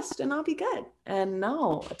take the test and I'll be good. And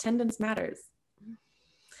no, attendance matters.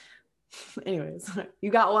 Anyways,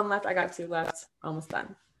 you got one left. I got two left. Almost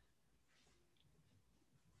done.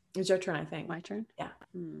 It's your turn, I think. My turn? Yeah.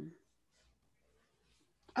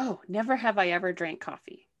 Oh, never have I ever drank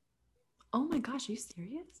coffee. Oh my gosh, are you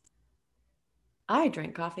serious? I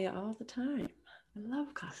drink coffee all the time. I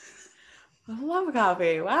love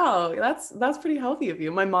coffee. Wow, that's pretty healthy of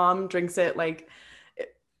you. My mom drinks it like,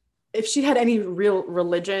 if she had any real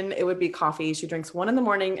religion, it would be coffee. She drinks one in the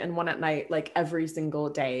morning and one at night, like every single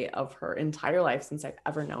day of her entire life since I've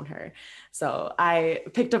ever known her. So I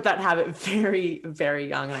picked up that habit very, very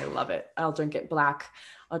young and I love it. I'll drink it black.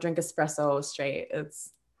 I'll drink espresso straight.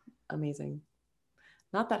 It's amazing.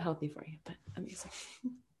 Not that healthy for you, but amazing.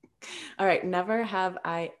 All right. Never have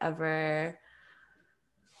I ever...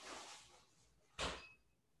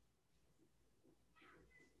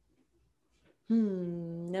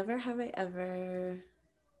 Never have I ever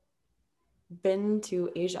been to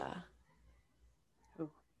Asia. Oh.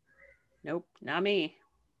 Nope, not me.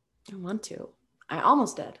 I want to. I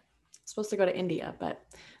almost did. I was supposed to go to India, but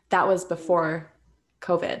that was before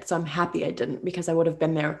COVID. So I'm happy I didn't, because I would have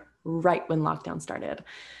been there right when lockdown started.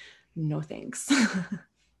 No thanks.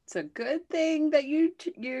 It's a good thing that you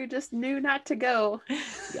just knew not to go.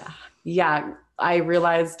 Yeah. I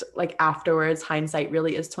realized like afterwards, hindsight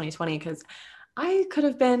really is 2020, because I could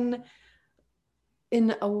have been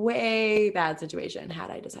in a way bad situation had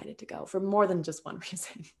I decided to go for more than just one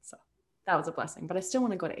reason. So that was a blessing, but I still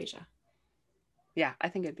want to go to Asia. Yeah, I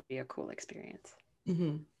think it'd be a cool experience.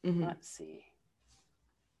 Let's see.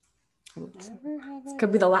 This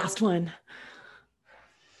could be the last one.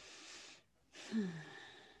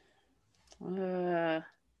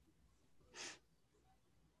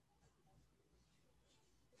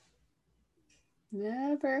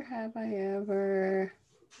 Never have I ever.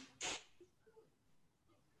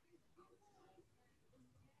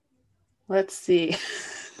 Let's see.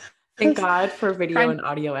 Thank God for video and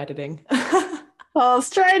audio editing. Well, I was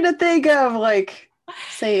trying to think of like,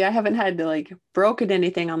 say I haven't had to like broken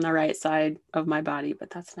anything on the right side of my body, but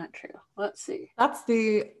that's not true. Let's see. That's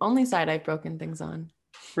the only side I've broken things on.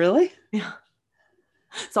 Really? Yeah.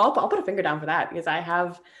 So I'll put a finger down for that, because I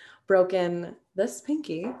have broken this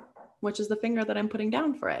pinky, which is the finger that I'm putting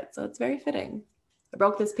down for it. So it's very fitting. I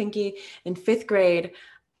broke this pinky in 5th grade.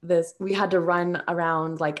 we had to run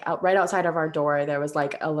around like right outside of our door. There was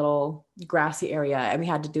like a little grassy area and we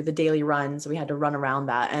had to do the daily run. So we had to run around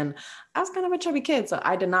that. And I was kind of a chubby kid. So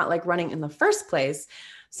I did not like running in the first place.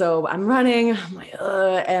 So I'm running, I'm like,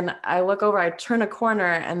 ugh, and I look over, I turn a corner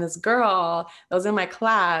and this girl that was in my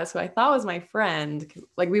class who I thought was my friend,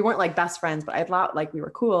 like we weren't like best friends, but I thought like we were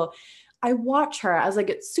cool. I watch her as I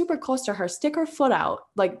get super close to her, stick her foot out,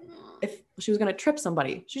 like if she was going to trip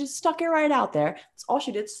somebody. She just stuck it right out there. That's all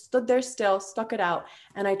she did. Stood there still, stuck it out.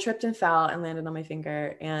 And I tripped and fell and landed on my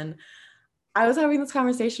finger. And I was having this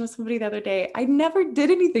conversation with somebody the other day. I never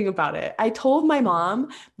did anything about it. I told my mom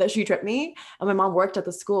that she tripped me, and my mom worked at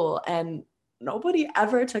the school, and nobody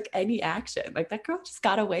ever took any action. Like that girl just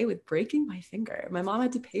got away with breaking my finger. My mom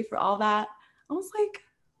had to pay for all that. I was like,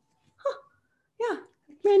 huh, yeah.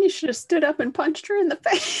 Man, you should have stood up and punched her in the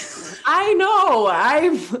face. I know.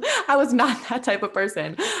 I was not that type of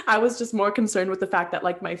person. I was just more concerned with the fact that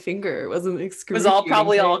like my finger wasn't excruciating. It was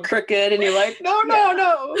probably all crooked, and you're like,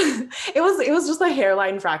 no. It was just a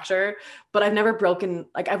hairline fracture, but I've never broken,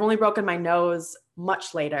 like I've only broken my nose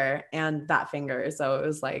much later and that finger. So it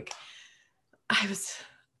was like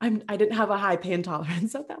I didn't have a high pain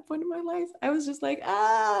tolerance at that point in my life. I was just like,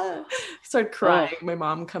 I started crying. Oh. My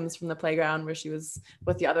mom comes from the playground where she was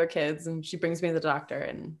with the other kids and she brings me to the doctor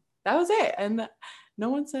and that was it. And no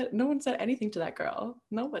one said anything to that girl.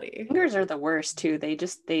 Nobody. Fingers are the worst too.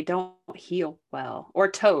 They don't heal well. Or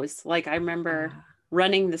toes. Like I remember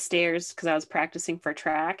running the stairs because I was practicing for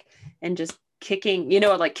track and just kicking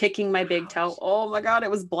my big toe. Oh my God,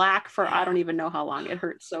 it was black for I don't even know how long. It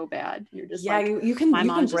hurt so bad. You're just you can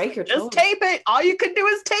break your toe. Just tape it. All you can do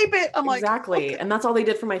is tape it. I'm exactly. Like, okay. And that's all they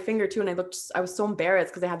did for my finger too. And I was so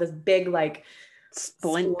embarrassed because they had this big like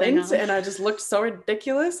splint thing on. And I just looked so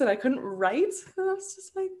ridiculous and I couldn't write. And I was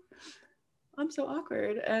just like, I'm so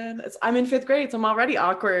awkward. And I'm in 5th grade, so I'm already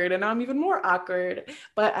awkward and I'm even more awkward.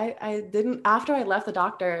 But I didn't, after I left the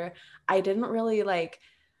doctor, I didn't really like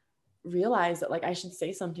realize that like I should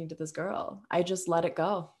say something to this girl. I just let it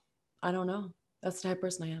go. I don't know. That's the type of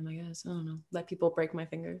person I am, I guess. I don't know. Let people break my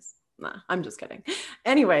fingers. Nah, I'm just kidding.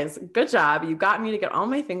 Anyways, good job. You got me to get all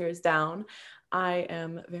my fingers down. I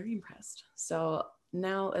am very impressed. So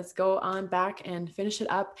now let's go on back and finish it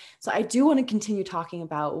up. So I do want to continue talking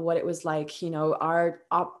about what it was like,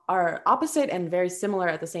 our opposite and very similar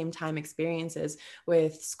at the same time experiences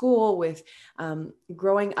with school, with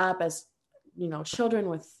growing up as, children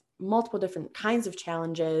with multiple different kinds of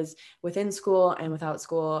challenges within school and without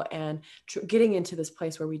school and getting into this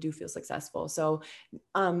place where we do feel successful. So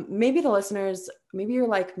maybe the listeners, maybe you're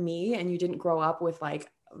like me and you didn't grow up with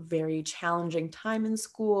like very challenging time in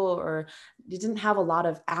school, or you didn't have a lot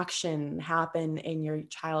of action happen in your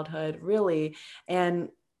childhood really. And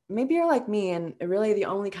maybe you're like me and really the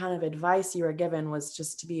only kind of advice you were given was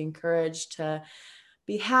just to be encouraged to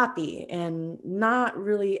be happy and not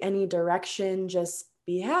really any direction, just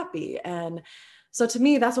be happy. And so to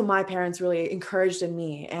me, that's what my parents really encouraged in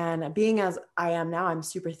me. And being as I am now, I'm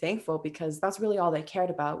super thankful because that's really all they cared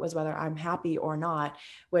about was whether I'm happy or not,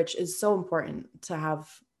 which is so important to have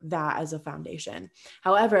that as a foundation.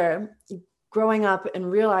 However, growing up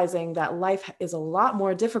and realizing that life is a lot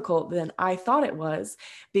more difficult than I thought it was,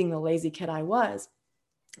 being the lazy kid I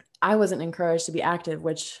wasn't encouraged to be active,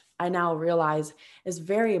 which I now realize is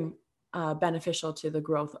very beneficial to the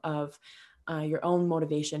growth of your own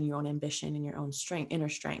motivation, your own ambition, and your own inner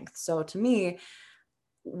strength. So to me,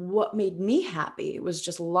 what made me happy was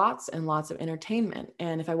just lots and lots of entertainment.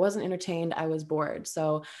 And if I wasn't entertained, I was bored.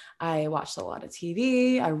 So I watched a lot of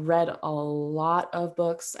TV. I read a lot of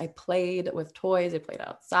books. I played with toys. I played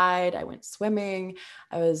outside. I went swimming.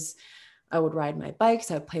 I would ride my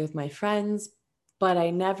bikes. I would play with my friends. But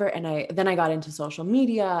then I got into social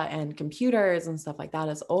media and computers and stuff like that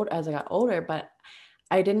as I got older, but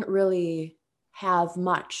I didn't really have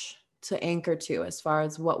much to anchor to as far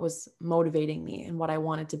as what was motivating me and what I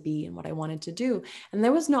wanted to be and what I wanted to do. And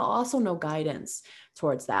there was also no guidance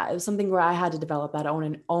towards that. It was something where I had to develop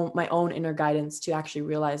my own inner guidance to actually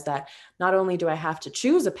realize that not only do I have to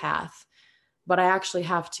choose a path, but I actually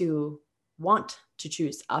have to want to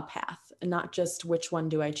choose a path, and not just which one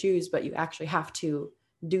do I choose, but you actually have to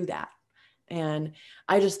do that. And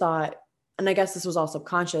I just thought, and I guess this was all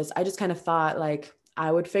subconscious, I just kind of thought like, I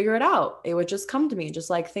would figure it out. It would just come to me, just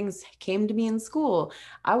like things came to me in school.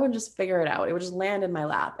 I would just figure it out. It would just land in my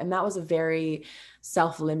lap. And that was a very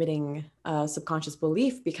self-limiting subconscious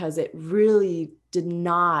belief, because it really did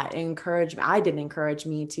not encourage me. I didn't encourage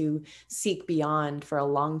me to seek beyond for a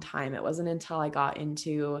long time. It wasn't until I got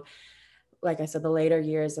into like I said, the later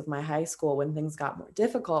years of my high school, when things got more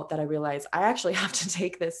difficult, that I realized I actually have to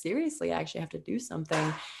take this seriously. I actually have to do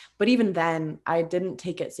something. But even then, I didn't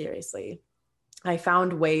take it seriously. I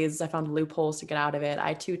found loopholes to get out of it.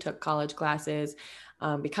 I too took college classes.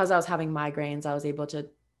 Because I was having migraines, I was able to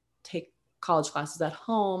take college classes at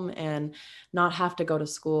home and not have to go to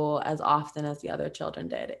school as often as the other children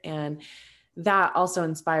did. And that also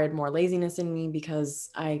inspired more laziness in me, because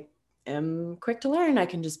I am quick to learn. I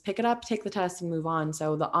can just pick it up, take the test, and move on.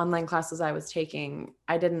 So the online classes I was taking,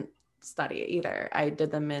 I didn't study it either. I did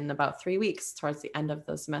them in about 3 weeks towards the end of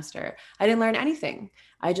the semester. I didn't learn anything.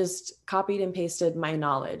 I just copied and pasted my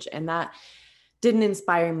knowledge. And that didn't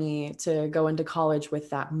inspire me to go into college with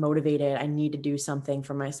that motivated, I need to do something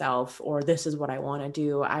for myself, or this is what I want to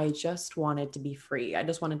do. I just wanted to be free. I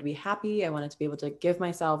just wanted to be happy. I wanted to be able to give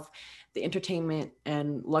myself the entertainment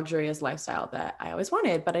and luxurious lifestyle that I always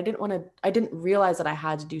wanted, but I didn't realize that I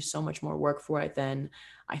had to do so much more work for it than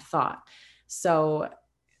I thought. So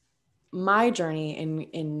my journey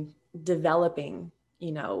in developing,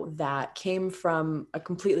 that came from a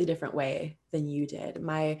completely different way than you did.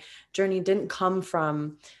 My journey didn't come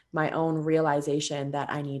from my own realization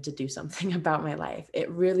that I need to do something about my life. It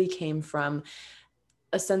really came from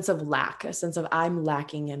a sense of lack, a sense of I'm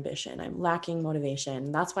lacking ambition, I'm lacking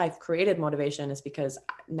motivation. That's why I've created motivation, is because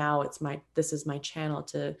now this is my channel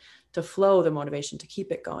to flow the motivation, to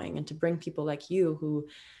keep it going, and to bring people like you who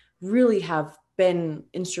really have been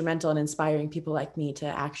instrumental in inspiring people like me to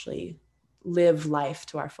actually live life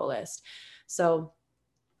to our fullest. So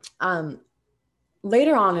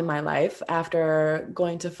later on in my life, after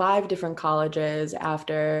going to 5 different colleges,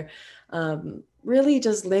 after really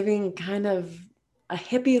just living kind of a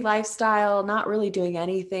hippie lifestyle, not really doing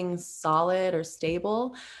anything solid or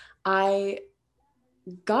stable, I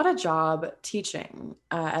got a job teaching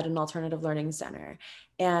at an alternative learning center.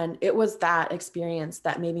 And it was that experience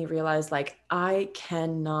that made me realize, like, I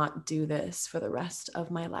cannot do this for the rest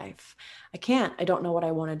of my life. I don't know what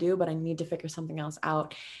I want to do, but I need to figure something else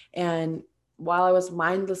out. And while I was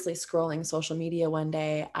mindlessly scrolling social media one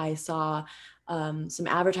day, I saw some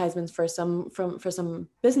advertisements for some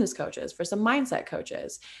business coaches, for some mindset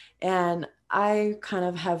coaches. And I kind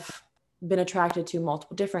of have been attracted to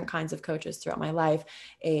multiple different kinds of coaches throughout my life.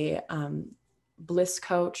 A bliss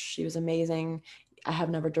coach, she was amazing. I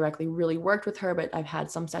have never directly really worked with her, but I've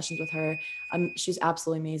had some sessions with her. She's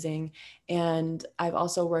absolutely amazing. And I've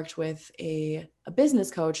also worked with a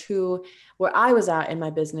business coach who, where I was at in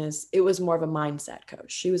my business, it was more of a mindset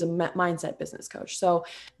coach. She was a mindset business coach. So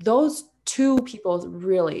those 2 people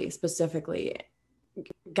really specifically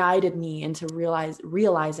guided me into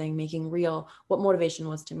realizing, making real what motivation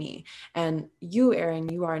was to me. And you, Erin,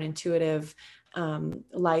 you are an intuitive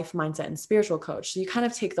life, mindset, and spiritual coach. So you kind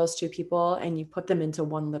of take those 2 people and you put them into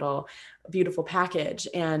one little beautiful package.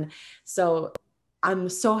 And so I'm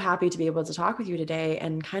so happy to be able to talk with you today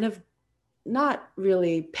and kind of not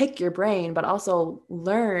really pick your brain, but also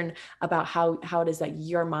learn about how it is that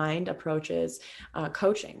your mind approaches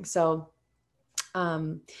coaching. So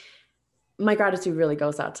my gratitude really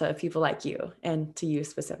goes out to people like you and to you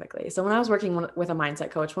specifically. So when I was working with a mindset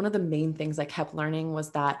coach, one of the main things I kept learning was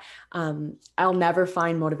that I'll never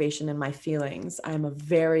find motivation in my feelings. I'm a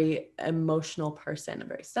very emotional person. I'm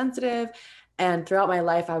very sensitive. And throughout my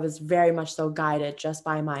life, I was very much so guided just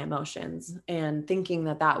by my emotions and thinking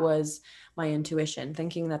that that was my intuition,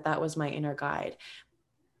 thinking that that was my inner guide.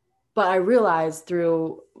 But I realized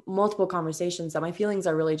through multiple conversations that my feelings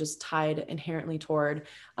are really just tied inherently toward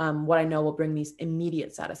what I know will bring me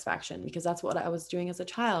immediate satisfaction, because that's what I was doing as a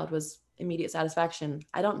child, was immediate satisfaction.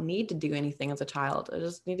 I don't need to do anything as a child. I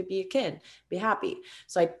just need to be a kid, be happy.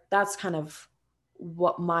 So that's kind of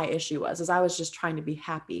what my issue was, is I was just trying to be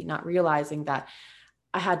happy, not realizing that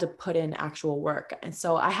I had to put in actual work. And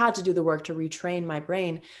so I had to do the work to retrain my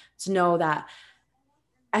brain to know that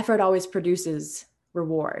effort always produces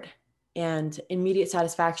reward. And immediate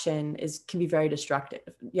satisfaction can be very destructive.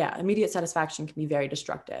 Yeah, immediate satisfaction can be very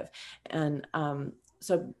destructive. And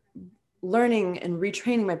so learning and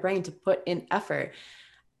retraining my brain to put in effort,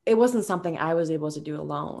 it wasn't something I was able to do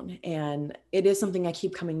alone. And it is something I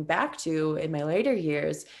keep coming back to in my later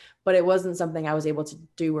years, but it wasn't something I was able to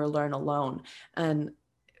do or learn alone. And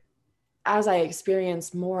as I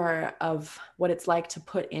experienced more of what it's like to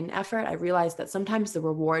put in effort, I realized that sometimes the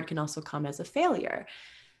reward can also come as a failure.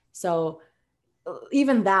 So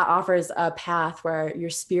even that offers a path where your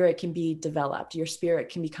spirit can be developed, your spirit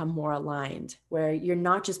can become more aligned, where you're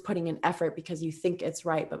not just putting in effort because you think it's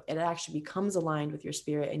right, but it actually becomes aligned with your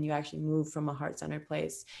spirit, and you actually move from a heart-centered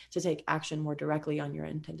place to take action more directly on your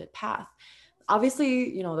intended path.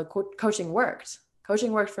 Obviously, the coaching worked.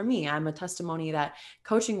 coaching worked for me. I'm a testimony that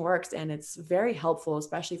coaching works, and it's very helpful,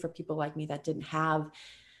 especially for people like me that didn't have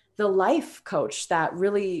the life coach that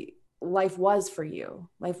really life was for you.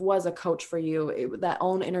 Life was a coach for you. That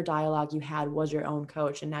own inner dialogue you had was your own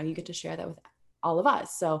coach. And now you get to share that with all of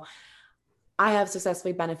us. So I have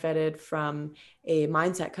successfully benefited from a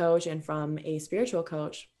mindset coach and from a spiritual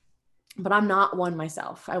coach, but I'm not one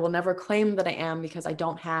myself. I will never claim that I am, because I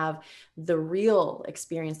don't have the real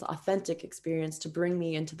experience, the authentic experience to bring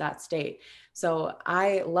me into that state. So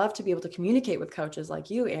I love to be able to communicate with coaches like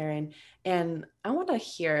you, Erin. And I want to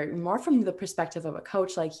hear more from the perspective of a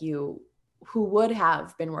coach like you, who would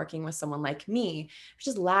have been working with someone like me, who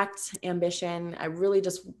just lacked ambition. I really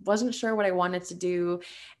just wasn't sure what I wanted to do.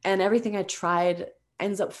 And everything I tried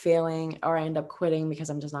ends up failing, or I end up quitting because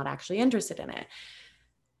I'm just not actually interested in it.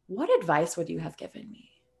 What advice would you have given me?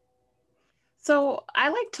 So I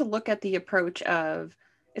like to look at the approach of,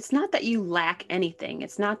 it's not that you lack anything.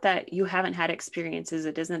 It's not that you haven't had experiences.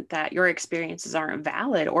 It isn't that your experiences aren't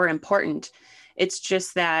valid or important. It's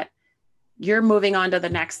just that you're moving on to the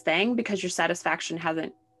next thing because your satisfaction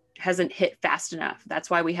hasn't hit fast enough. That's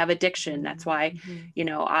why we have addiction. That's why,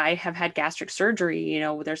 I have had gastric surgery.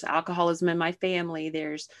 There's alcoholism in my family.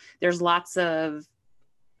 There's lots of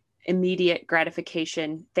immediate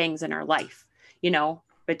gratification things in our life,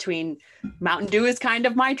 between Mountain Dew is kind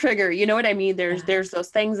of my trigger. You know what I mean? There's those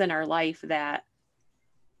things in our life that,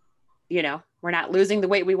 we're not losing the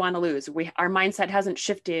weight we want to lose. Our mindset hasn't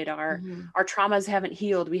shifted. Our traumas haven't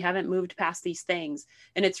healed. We haven't moved past these things.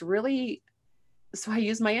 And it's really, so I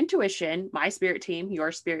use my intuition, my spirit team,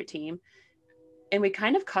 your spirit team, and we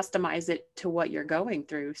kind of customize it to what you're going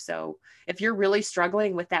through. So if you're really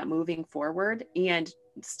struggling with that moving forward and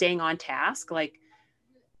staying on task, like,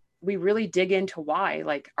 we really dig into why.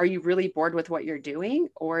 Like, are you really bored with what you're doing?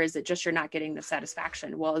 Or is it just you're not getting the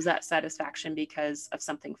satisfaction? Well, is that satisfaction because of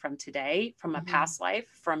something from today, from a past life,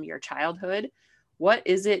 from your childhood? What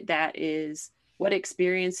is it that is, what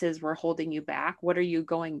experiences were holding you back? What are you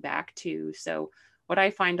going back to? So what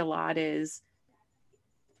I find a lot is,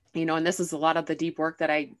 and this is a lot of the deep work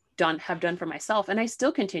that I have done for myself, and I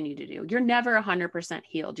still continue to do. You're never 100%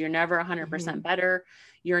 healed. You're never 100% better.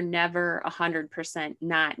 You're never 100%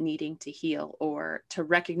 not needing to heal or to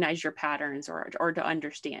recognize your patterns or to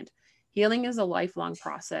understand. Healing is a lifelong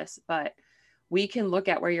process, but we can look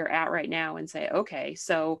at where you're at right now and say, okay,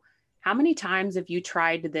 so how many times have you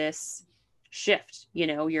tried this shift? I'm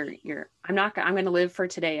going to live for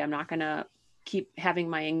today. I'm not going to keep having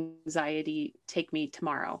my anxiety take me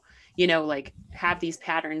tomorrow, like have these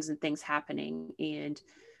patterns and things happening. And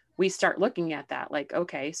we start looking at that, like,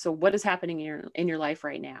 okay, so what is happening in your life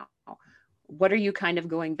right now? What are you kind of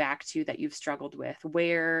going back to that you've struggled with?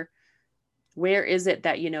 Where is it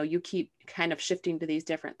that, you keep kind of shifting to these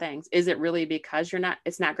different things? Is it really because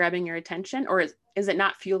it's not grabbing your attention, or is it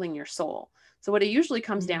not fueling your soul? So what it usually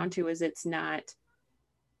comes down to is it's not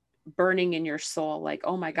burning in your soul. Like,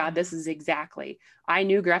 oh my God, this is exactly, I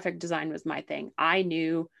knew graphic design was my thing. I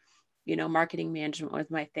knew, marketing management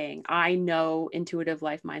was my thing. I know intuitive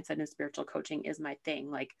life mindset and spiritual coaching is my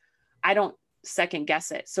thing. Like, I don't second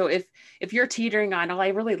guess it. So if you're teetering on, oh, I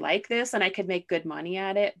really like this and I could make good money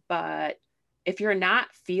at it, but if you're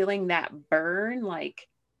not feeling that burn, like,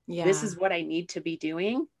 this is what I need to be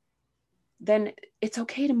doing, then it's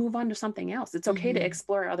okay to move on to something else. It's okay to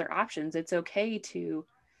explore other options. It's okay to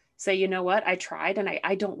say, you know what, I tried and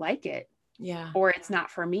I don't like it. Yeah. Or it's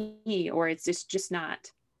not for me, or it's just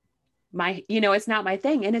not my, it's not my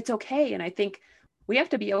thing. And it's okay. And I think we have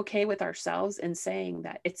to be okay with ourselves and saying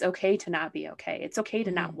that it's okay to not be okay. It's okay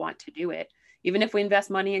to not want to do it. Even if we invest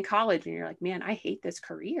money in college and you're like, man, I hate this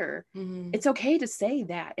career. It's okay to say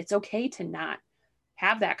that. It's okay to not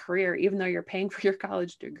have that career, even though you're paying for your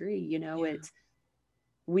college degree.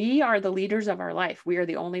 We are the leaders of our life. We are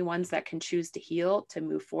the only ones that can choose to heal, to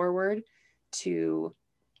move forward, to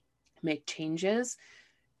make changes.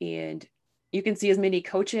 And you can see as many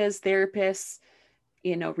coaches, therapists,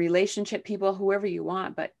 relationship people, whoever you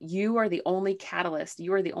want, but you are the only catalyst.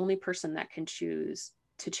 You are the only person that can choose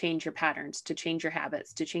to change your patterns, to change your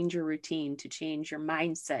habits, to change your routine, to change your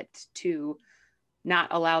mindset, to not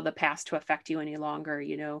allow the past to affect you any longer.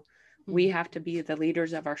 We have to be the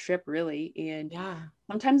leaders of our ship, really. And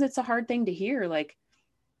sometimes it's a hard thing to hear. Like,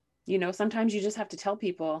 sometimes you just have to tell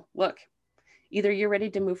people, look, either you're ready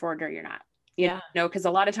to move forward or you're not. Because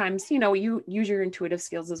a lot of times, you use your intuitive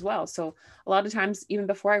skills as well. So a lot of times, even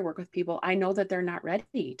before I work with people, I know that they're not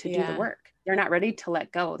ready to do the work. They're not ready to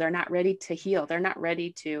let go. They're not ready to heal. They're not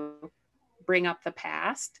ready to bring up the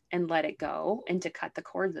past and let it go and to cut the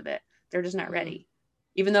cords of it. They're just not ready.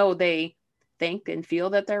 Even though they think and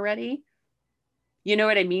feel that they're ready, You know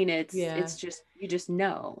what I mean? Yeah, It's just, you just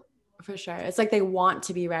know. for sure. It's like they want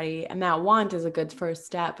to be ready, and that want is a good first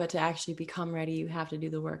step, but to actually become ready, you have to do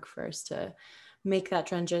the work first to make that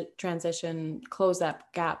transition, close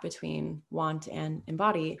that gap between want and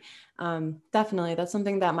embody. Definitely, that's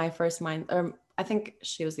something that my first mind, or I think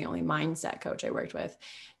she was the only mindset coach I worked with.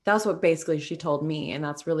 That's what basically she told me, and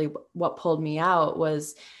that's really what pulled me out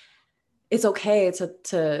was it's okay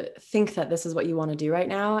to think that this is what you want to do right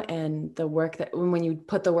now, and the work that when you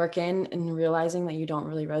put the work in and realizing that you don't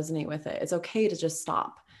really resonate with it, it's okay to just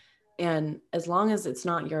stop. And as long as it's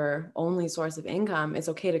not your only source of income, it's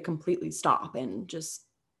okay to completely stop and just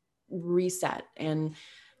reset and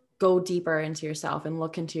go deeper into yourself and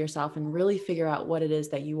look into yourself and really figure out what it is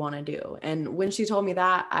that you want to do. And when she told me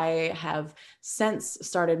that, I have since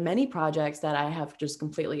started many projects that I have just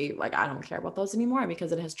completely like, I don't care about those anymore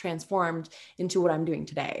because it has transformed into what I'm doing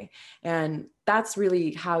today. And that's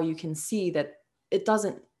really how you can see that it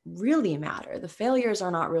doesn't really matter. The failures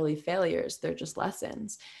are not really failures. They're just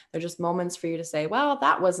lessons. They're just moments for you to say, well,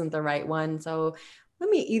 that wasn't the right one. So let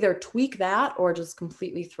me either tweak that or just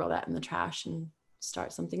completely throw that in the trash and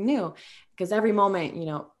start something new. Because every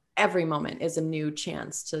moment, every moment is a new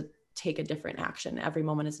chance to take a different action. Every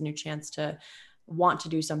moment is a new chance to want to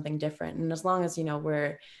do something different. And as long as,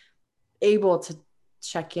 we're able to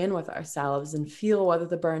check in with ourselves and feel whether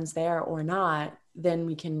the burn's there or not, then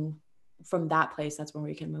we can, from that place, that's when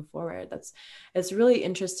we can move forward. It's really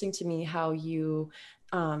interesting to me how you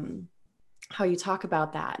talk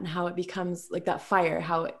about that and how it becomes like that fire,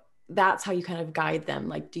 that's how you kind of guide them.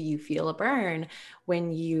 Like, do you feel a burn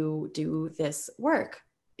when you do this work?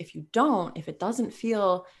 If you don't, if it doesn't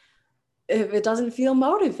feel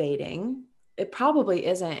motivating, it probably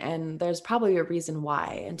isn't. And there's probably a reason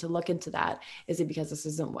why. And to look into that, is it because this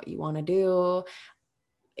isn't what you want to do?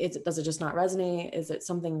 Does it just not resonate? Is it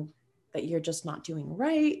something that you're just not doing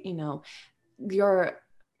right? Your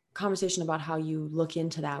conversation about how you look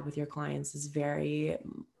into that with your clients is very,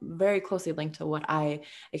 very closely linked to what I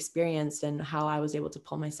experienced and how I was able to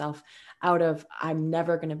pull myself out of, I'm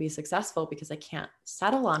never going to be successful because I can't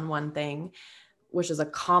settle on one thing, which is a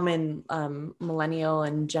common millennial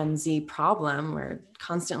and Gen Z problem. We're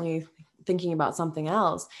constantly thinking about something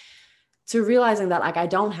else, to realizing that like I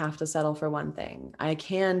don't have to settle for one thing. I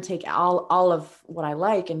can take all of what I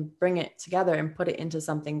like and bring it together and put it into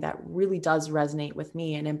something that really does resonate with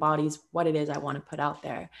me and embodies what it is I want to put out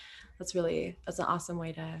there. That's an awesome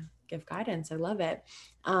way to give guidance. I love it.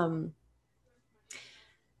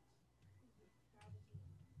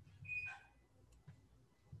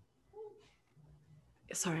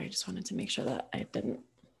 Sorry, I just wanted to make sure that I didn't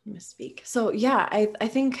misspeak. So yeah, I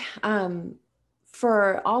think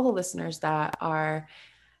for all the listeners that are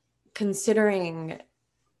considering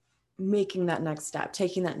making that next step,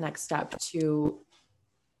 taking that next step to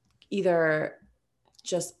either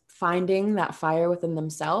just finding that fire within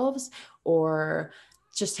themselves or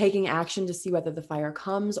just taking action to see whether the fire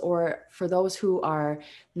comes, or for those who are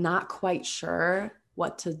not quite sure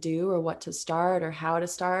what to do or what to start or how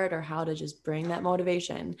to just bring that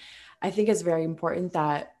motivation, I think it's very important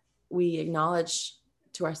that we acknowledge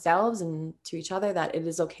to ourselves and to each other that it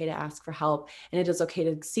is okay to ask for help and it is okay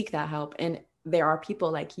to seek that help. And there are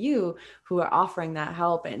people like you who are offering that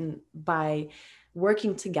help. And by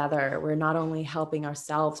working together, we're not only helping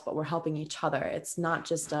ourselves, but we're helping each other. It's not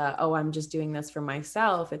just oh, I'm just doing this for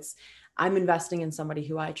myself. It's I'm investing in somebody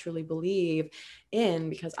who I truly believe in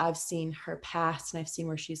because I've seen her past and I've seen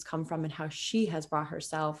where she's come from and how she has brought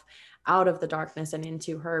herself out of the darkness and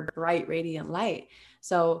into her bright, radiant light.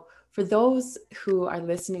 So for those who are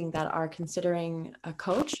listening that are considering a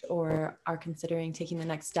coach or are considering taking the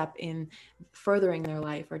next step in furthering their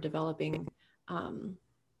life or developing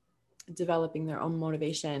their own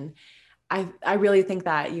motivation, I really think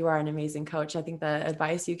that you are an amazing coach. I think the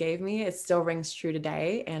advice you gave me, it still rings true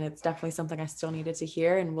today. And it's definitely something I still needed to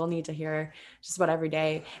hear and will need to hear just about every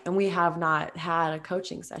day. And we have not had a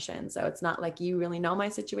coaching session. So it's not like you really know my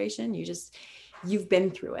situation. You've been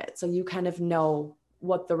through it. So you kind of know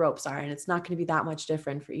what the ropes are. And it's not going to be that much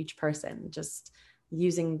different for each person, just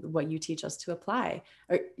using what you teach us to apply,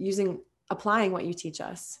 or applying what you teach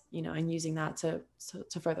us, and using that to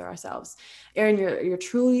further ourselves. Erin, you're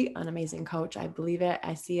truly an amazing coach. I believe it.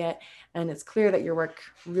 I see it. And it's clear that your work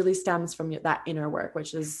really stems from that inner work,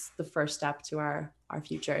 which is the first step to our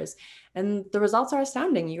futures. And the results are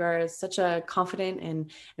astounding. You are such a confident and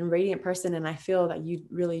radiant person. And I feel that you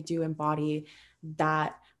really do embody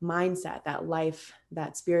that mindset, that life,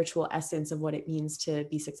 that spiritual essence of what it means to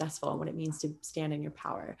be successful and what it means to stand in your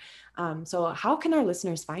power. So how can our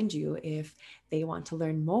listeners find you if they want to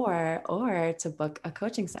learn more or to book a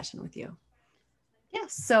coaching session with you?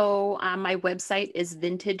 Yes. So my website is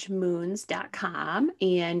vintagemoons.com,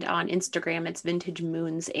 and on Instagram, it's Vintage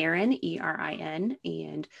Moons Erin, Erin.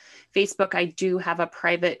 And Facebook, I do have a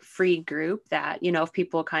private free group that, if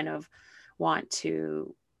people kind of want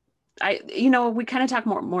to, we kind of talk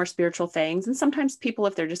more spiritual things. And sometimes people,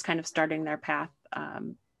 if they're just kind of starting their path,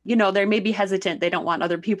 they may be hesitant. They don't want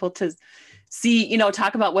other people to see,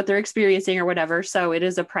 talk about what they're experiencing or whatever. So it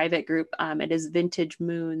is a private group. It is Vintage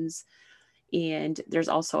Moons. And there's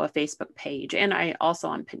also a Facebook page, and I also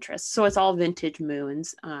on Pinterest. So it's all Vintage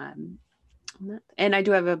Moons. And I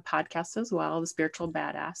do have a podcast as well, The Spiritual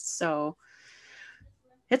Badass. So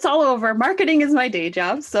it's all over. Marketing is my day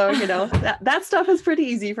job. So, that stuff is pretty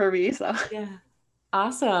easy for me. So yeah.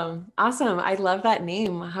 Awesome. Awesome. I love that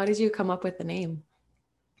name. How did you come up with the name?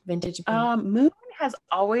 Vintage Moon. Moon has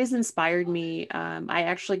always inspired me. I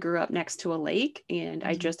actually grew up next to a lake, and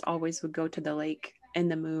I just always would go to the lake, and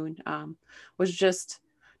the moon was just,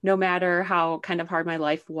 no matter how kind of hard my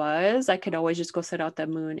life was, I could always just go sit out the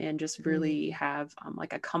moon and just really have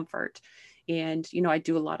like a comfort. And, I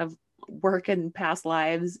do a lot of work in past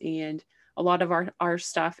lives, and a lot of our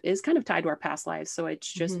stuff is kind of tied to our past lives. So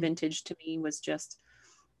it's just vintage to me was just,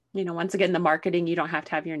 once again, the marketing, you don't have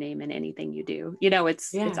to have your name in anything you do.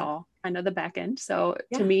 It's all kind of the back end. So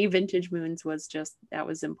to me, Vintage Moons was just, that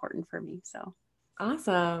was important for me. So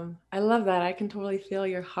awesome. I love that. I can totally feel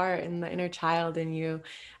your heart and the inner child in you.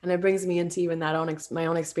 And it brings me into even that my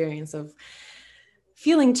own experience of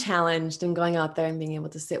feeling challenged and going out there and being able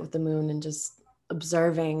to sit with the moon and just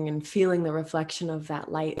observing and feeling the reflection of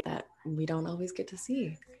that light that we don't always get to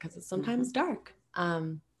see because it's sometimes dark.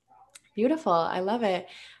 Beautiful. I love it.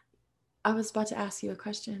 I was about to ask you a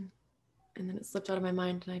question and then it slipped out of my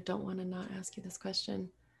mind, and I don't want to not ask you this question.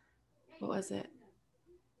 What was it?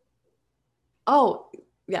 Oh,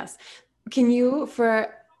 yes. Can you,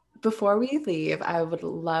 before we leave, I would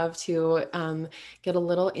love to get a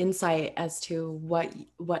little insight as to what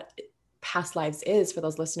past lives is for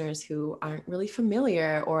those listeners who aren't really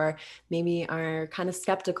familiar or maybe are kind of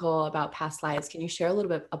skeptical about past lives. Can you share a little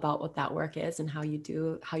bit about what that work is and how you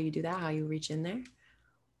do that, how you reach in there?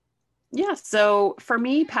 Yeah. So for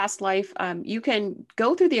me, past life, you can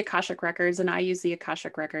go through the Akashic Records, and I use the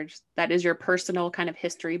Akashic Records. That is your personal kind of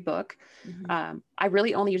history book. I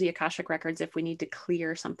really only use the Akashic Records if we need to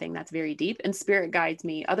clear something that's very deep, and spirit guides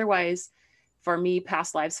me. Otherwise, for me,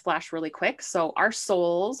 past lives flash really quick. So our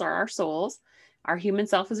souls are our souls. Our human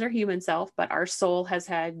self is our human self, but our soul has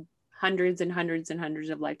had hundreds and hundreds and hundreds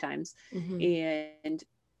of lifetimes. And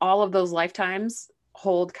all of those lifetimes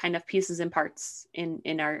hold kind of pieces and parts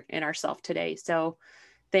in our self today. So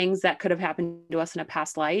things that could have happened to us in a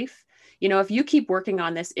past life, if you keep working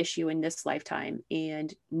on this issue in this lifetime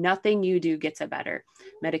and nothing you do gets it better,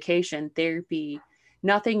 medication, therapy,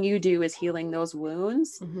 nothing you do is healing those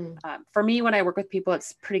wounds. For me, when I work with people,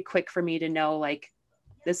 it's pretty quick for me to know, like,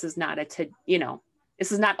 this is not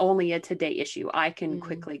this is not only a today issue. I can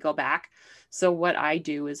quickly go back. So what I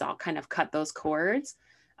do is I'll kind of cut those cords.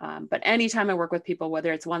 But anytime I work with people,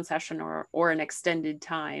 whether it's one session or an extended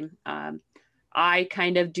time, I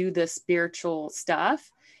kind of do the spiritual stuff,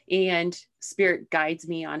 and spirit guides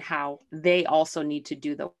me on how they also need to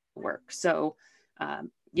do the work. So,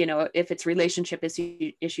 if it's relationship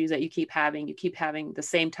issues that you keep having the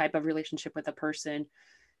same type of relationship with a person,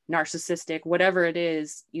 narcissistic, whatever it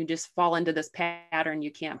is, you just fall into this pattern you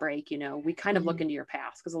can't break. We kind of look into your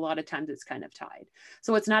past because a lot of times it's kind of tied.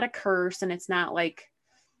 So it's not a curse, and it's not like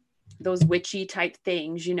those witchy type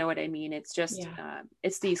things, you know what I mean? It's just,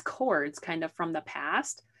 it's these cords kind of from the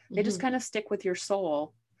past. They just kind of stick with your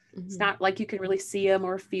soul. It's not like you can really see them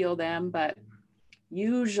or feel them, but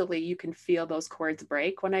usually you can feel those cords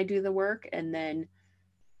break when I do the work. And then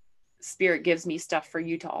spirit gives me stuff for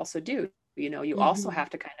you to also do. You also have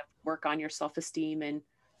to kind of work on your self-esteem and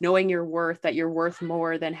knowing your worth, that you're worth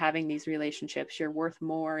more than having these relationships. You're worth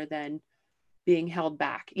more than being held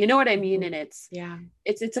back. You know what I mean? And it's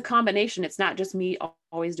a combination. It's not just me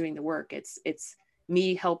always doing the work. It's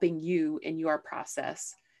me helping you in your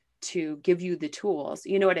process to give you the tools,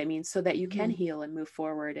 you know what I mean? So that you can heal and move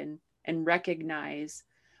forward and recognize,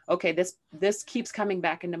 okay, this keeps coming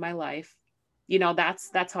back into my life.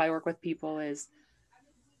 That's how I work with people, is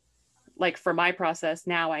like, for my process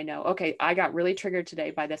now, I know, okay, I got really triggered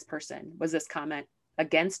today by this person. Was this comment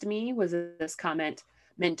against me? Was this comment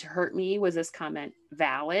meant to hurt me? Was this comment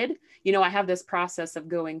valid? I have this process of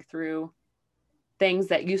going through things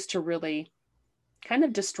that used to really kind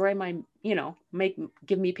of destroy my,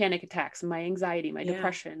 give me panic attacks, my anxiety, my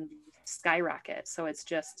depression skyrocket. So it's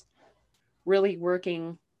just really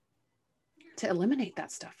working to eliminate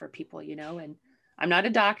that stuff for people, and I'm not a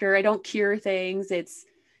doctor. I don't cure things. It's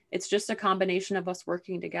just a combination of us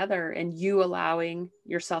working together and you allowing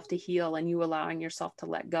yourself to heal and you allowing yourself to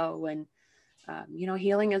let go. And,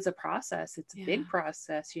 healing is a process. It's a big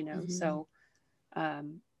process, so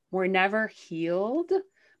we're never healed,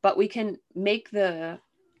 but we can make the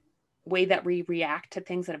way that we react to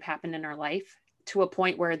things that have happened in our life to a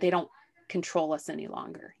point where they don't control us any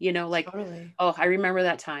longer. Totally. Oh, I remember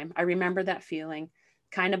that time. I remember that feeling.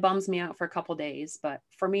 Kind of bums me out for a couple days, but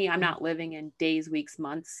for me, I'm not living in days, weeks,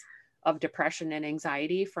 months of depression and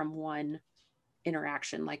anxiety from one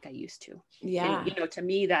interaction like I used to. Yeah. And, to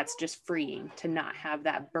me, that's just freeing to not have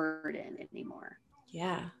that burden anymore.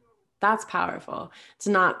 Yeah. That's powerful, to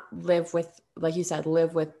not live with, like you said,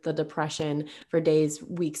 live with the depression for days,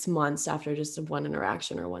 weeks, months after just one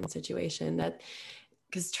interaction or one situation.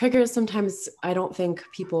 Because triggers, sometimes I don't think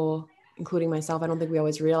people, including myself, I don't think we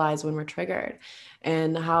always realize when we're triggered,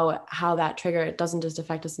 and how that trigger, it doesn't just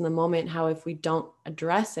affect us in the moment, how if we don't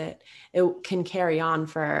address it, it can carry on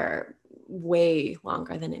for way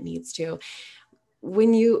longer than it needs to.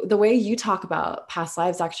 The way you talk about past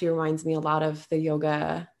lives actually reminds me a lot of the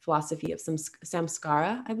yoga philosophy of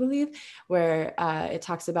samskara, I believe, where it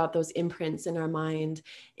talks about those imprints in our mind.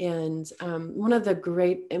 And one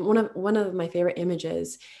of my favorite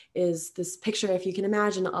images is this picture. If you can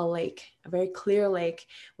imagine a lake, a very clear lake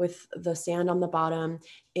with the sand on the bottom,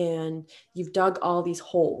 and you've dug all these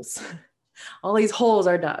holes. All these holes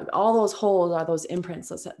are dug. All those holes are those imprints,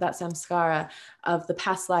 that samskara of the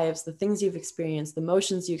past lives, the things you've experienced, the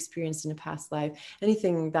emotions you experienced in a past life,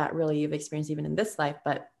 anything that really you've experienced even in this life,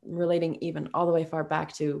 but relating even all the way far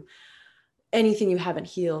back to anything you haven't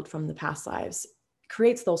healed from the past lives,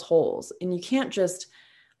 creates those holes. And you can't just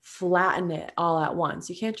flatten it all at once.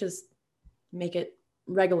 You can't just make it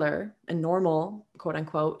regular and normal, quote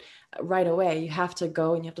unquote, right away. You have to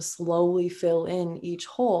go and you have to slowly fill in each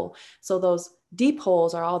hole. So those deep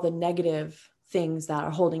holes are all the negative things that are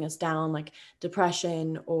holding us down, like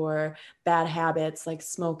depression or bad habits like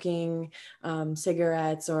smoking,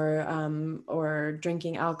 cigarettes, or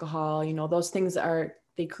drinking alcohol. Those things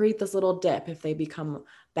they create this little dip if they become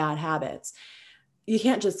bad habits. You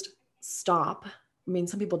can't just stop. I mean,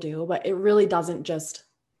 some people do, but it really doesn't just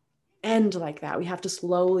end like that. We have to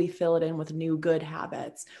slowly fill it in with new good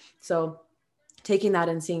habits. So taking that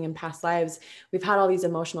and seeing in past lives, we've had all these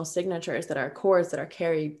emotional signatures that are cores that are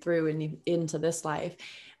carried through and into this life.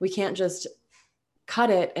 We can't just cut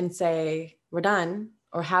it and say we're done,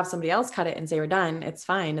 or have somebody else cut it and say we're done. It's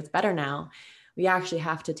fine. It's better now. We actually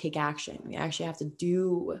have to take action. We actually have to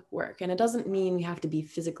do work. And it doesn't mean we have to be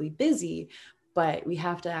physically busy, but we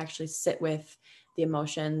have to actually sit with the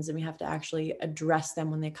emotions, and we have to actually address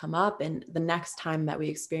them when they come up. And the next time that we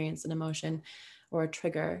experience an emotion or a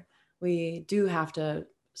trigger, we do have to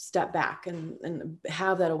step back and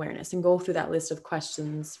have that awareness and go through that list of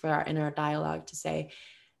questions for our inner dialogue to say,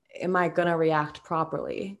 am I going to react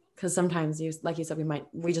properly? Because sometimes like you said,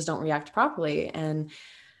 we just don't react properly. And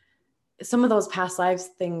some of those past lives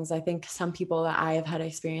things, I think some people that I have had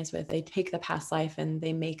experience with, they take the past life and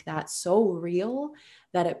they make that so real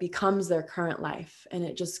that it becomes their current life, and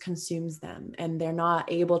it just consumes them, and they're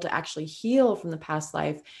not able to actually heal from the past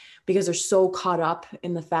life because they're so caught up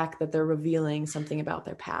in the fact that they're revealing something about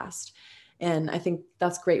their past. And I think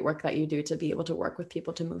that's great work that you do to be able to work with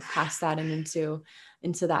people to move past that and into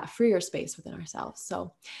that freer space within ourselves.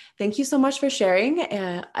 So thank you so much for sharing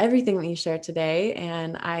everything that you shared today.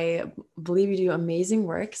 And I believe you do amazing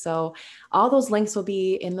work. So all those links will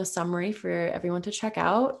be in the summary for everyone to check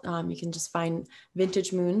out. You can just find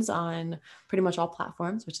Vintage Moons on pretty much all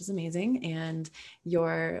platforms, which is amazing. And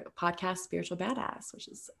your podcast, Spiritual Badass, which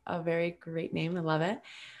is a very great name. I love it.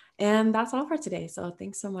 And that's all for today. So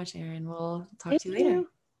thanks so much, Erin. We'll talk to you later.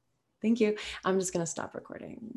 Thank you. I'm just going to stop recording.